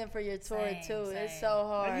branding for your tour too. Same. It's so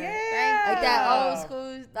hard. Yeah. Like that old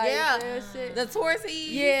school. Like real shit. The tour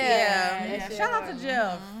team. Yeah. Shout out to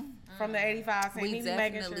Jeff from the 85 team. We He's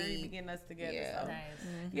making sure definitely- he be getting us together. Yeah. So. Nice.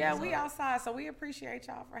 Yeah, we outside, so we appreciate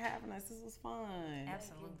y'all for having us. This was fun.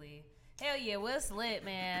 Absolutely. Hell yeah, well, it's lit,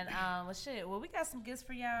 man. Well, shit. Well, we got some gifts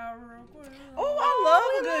for y'all real quick. Oh, I love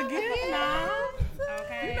a good gift now.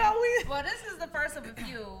 Okay. You know we. Well, this is the first of a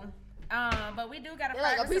few. But we do got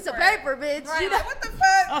Like a progress piece of report. paper, bitch. Right, You know? like, what the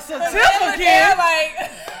fuck? A certificate. Like,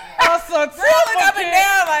 A certificate. up and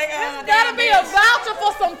down, like, it's gotta be a voucher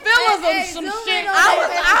for some fillers and some shit.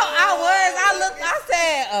 I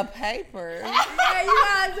said a paper. Yeah, you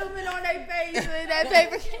gotta zoom in on their face with that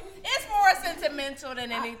paper. It's more sentimental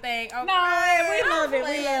than anything. Okay? No, we love it.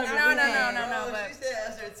 We love it. No. But She said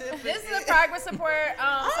a certificate. this is a progress report.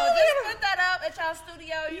 So just put that up at y'all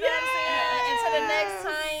studio. You know what I'm saying? Until the next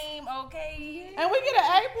time, okay? And we get an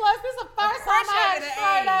A+. This is the first time I had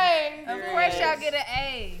straight A's. Of course, y'all get an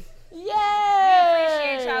A. Yay! We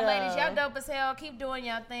appreciate y'all, ladies. Y'all dope as hell. Keep doing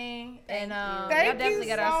y'all thing. And y'all definitely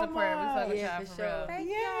got our support. We fuck with y'all for real. Thank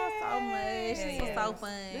y'all so much. This was so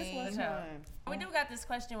fun. This was fun. We do got this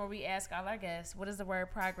question where we ask all our guests, what does the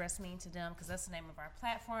word progress mean to them? Because that's the name of our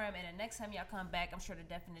platform. And the next time y'all come back, I'm sure the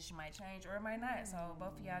definition might change or it might not. So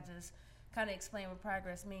both of y'all just kind of explain what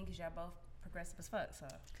progress means because y'all both progressive as fuck. So,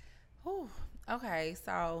 Okay,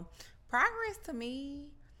 so progress to me,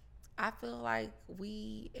 I feel like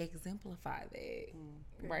we exemplify that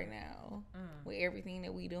right now with everything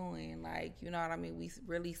that we doing. Like, you know what I mean? We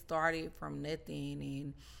really started from nothing,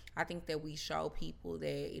 and I think that we show people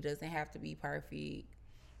that it doesn't have to be perfect.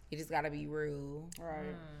 It just got to be real.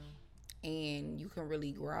 Right. And you can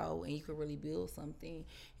really grow and you can really build something.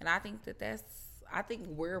 And I think I think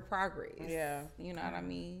we're progress. Yeah. You know what I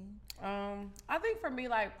mean? I think for me,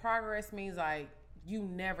 like, progress means, like, you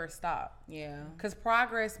never stop. Yeah. Because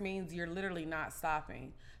progress means you're literally not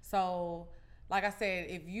stopping. So, like I said,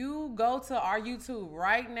 if you go to our YouTube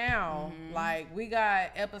right now, like, we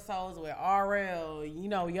got episodes with RL, you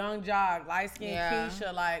know, Young Jock, Light Skin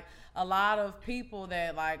Keisha, like, a lot of people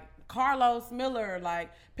that, like, Carlos Miller,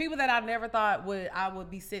 like, people that I never thought I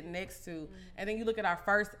would be sitting next to. And then you look at our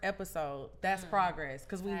first episode, that's progress,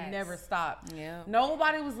 because we never stopped. Yeah.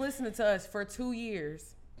 Nobody was listening to us for 2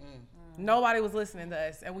 years. Nobody was listening to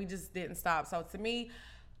us, and we just didn't stop. So to me,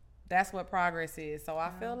 that's what progress is. So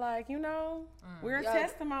I feel like, you know, we're a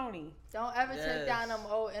testimony. Don't ever take down them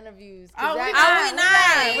old interviews. Oh, we not.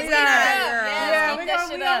 not. Yeah, we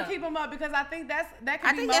gonna keep them up because I think that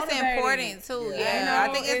can be motivating. It's important too. Yeah, You know,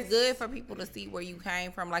 I think it's good for people to see where you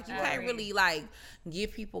came from. Like, you can't really like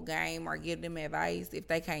give people game or give them advice if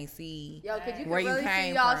they can't see where you really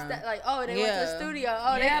came see y'all from. Like, oh, they went to the studio.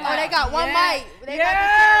 Oh, they got one mic. They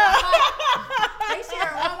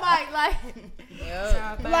share one mic. Like,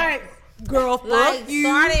 like, girl, fuck like you.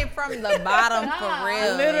 started from the bottom for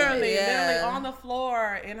real. Literally on the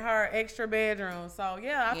floor in her extra bedroom. So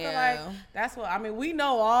yeah, I feel like that's what I mean. We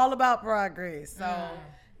know all about progress. So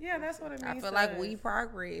yeah, that's what it means. I feel like we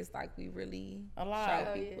progress. Like, we really show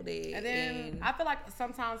people that. And then I feel like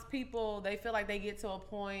sometimes people, they feel like they get to a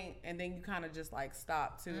point and then you kind of just like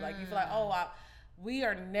stop too. Like, you feel like, we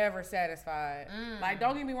are never satisfied. Like,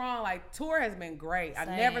 don't get me wrong. Like, tour has been great. I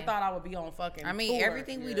never thought I would be on fucking tour.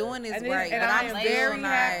 Everything we doing is and great. And but I'm I'm very still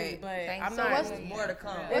happy. not. But I'm so not. More to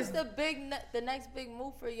come. what's the next big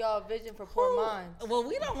move for y'all vision for Poor Minds? Well,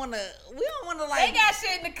 we don't want to They like. got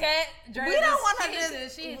shit in the cut. We don't want to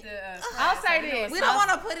just. I'll say this. We don't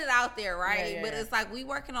want to put it out there, right? Yeah. But it's like we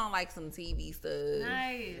working on like some TV stuff.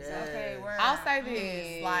 Nice. Okay, word. I'll say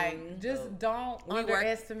this. Like, just don't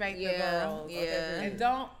underestimate the girls. Yeah. And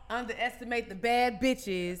don't underestimate the bad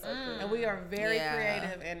bitches. And we are very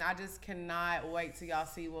creative. And I just cannot wait till y'all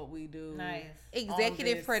see what we do. Nice.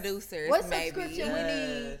 Executive producers. What maybe. subscription we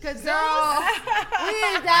need? Because girl, we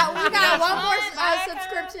got one more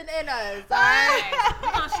subscription in us. All right.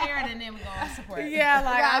 We're going to share it and then we're going to support it. Yeah,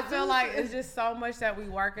 like, I feel like it's just so much that we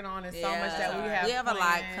working on and so much that we have. We have a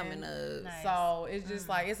lot planned. coming up. Nice. So it's just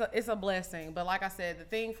like it's a blessing. But like I said, the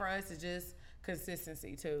thing for us is just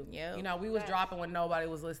consistency too. Yep. You know, we was dropping when nobody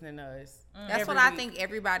was listening to us. That's what I think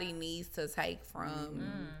everybody needs to take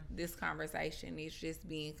from this conversation. Is just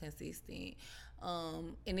being consistent.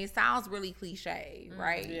 And it sounds really cliche,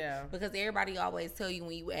 right? Yeah. Because everybody always tell you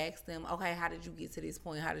when you ask them, okay, how did you get to this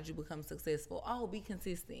point? How did you become successful? Oh, be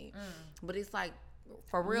consistent. But it's like,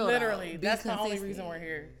 for real, literally, though, be that's the only consistent. reason we're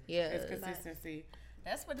here. Yeah. It's consistency.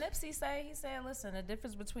 That's what Nipsey say. He said, listen, the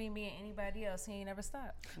difference between me and anybody else, he ain't never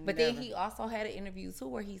stopped. But then he also had an interview too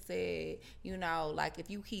where he said, you know, like if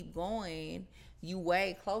you keep going, you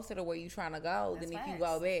way closer to where you trying to go than if you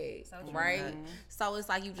go back, right? Mm-hmm. So it's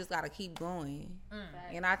like you just got to keep going.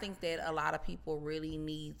 And I think that a lot of people really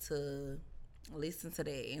need to listen to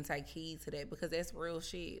that and take heed to that because that's real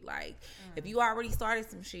shit. Like if you already started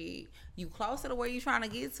some shit, you closer to where you trying to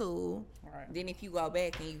get to than if you go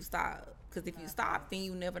back and you stop. Because if you stop, then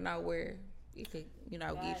you never know where it could, you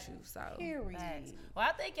know, get you. So, well,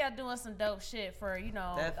 I think y'all doing some dope shit for, you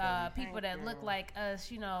know, people that look like us,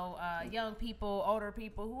 you know, young people, older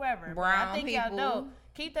people, whoever. Brown I think people. y'all dope.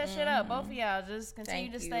 Keep that shit up, both of y'all. Just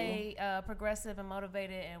continue to stay progressive and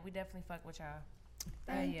motivated, and we definitely fuck with y'all.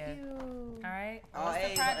 Thank you. All right. All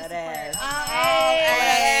A's on that ass.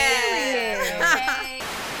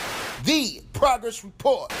 The Progress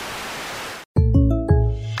Report.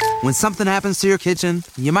 When something happens to your kitchen,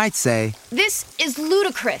 you might say, This is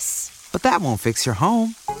ludicrous. but that won't fix your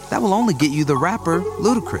home. That will only get you the rapper,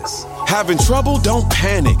 Ludacris. Having trouble? Don't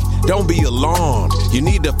panic. Don't be alarmed. You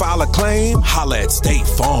need to file a claim? Holla at State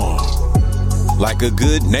Farm. Like a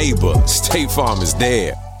good neighbor, State Farm is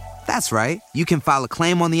there. That's right. You can file a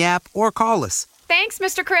claim on the app or call us. Thanks,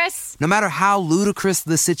 Mr. Chris. No matter how ludicrous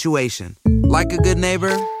the situation, like a good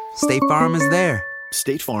neighbor, State Farm is there.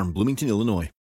 State Farm, Bloomington, Illinois.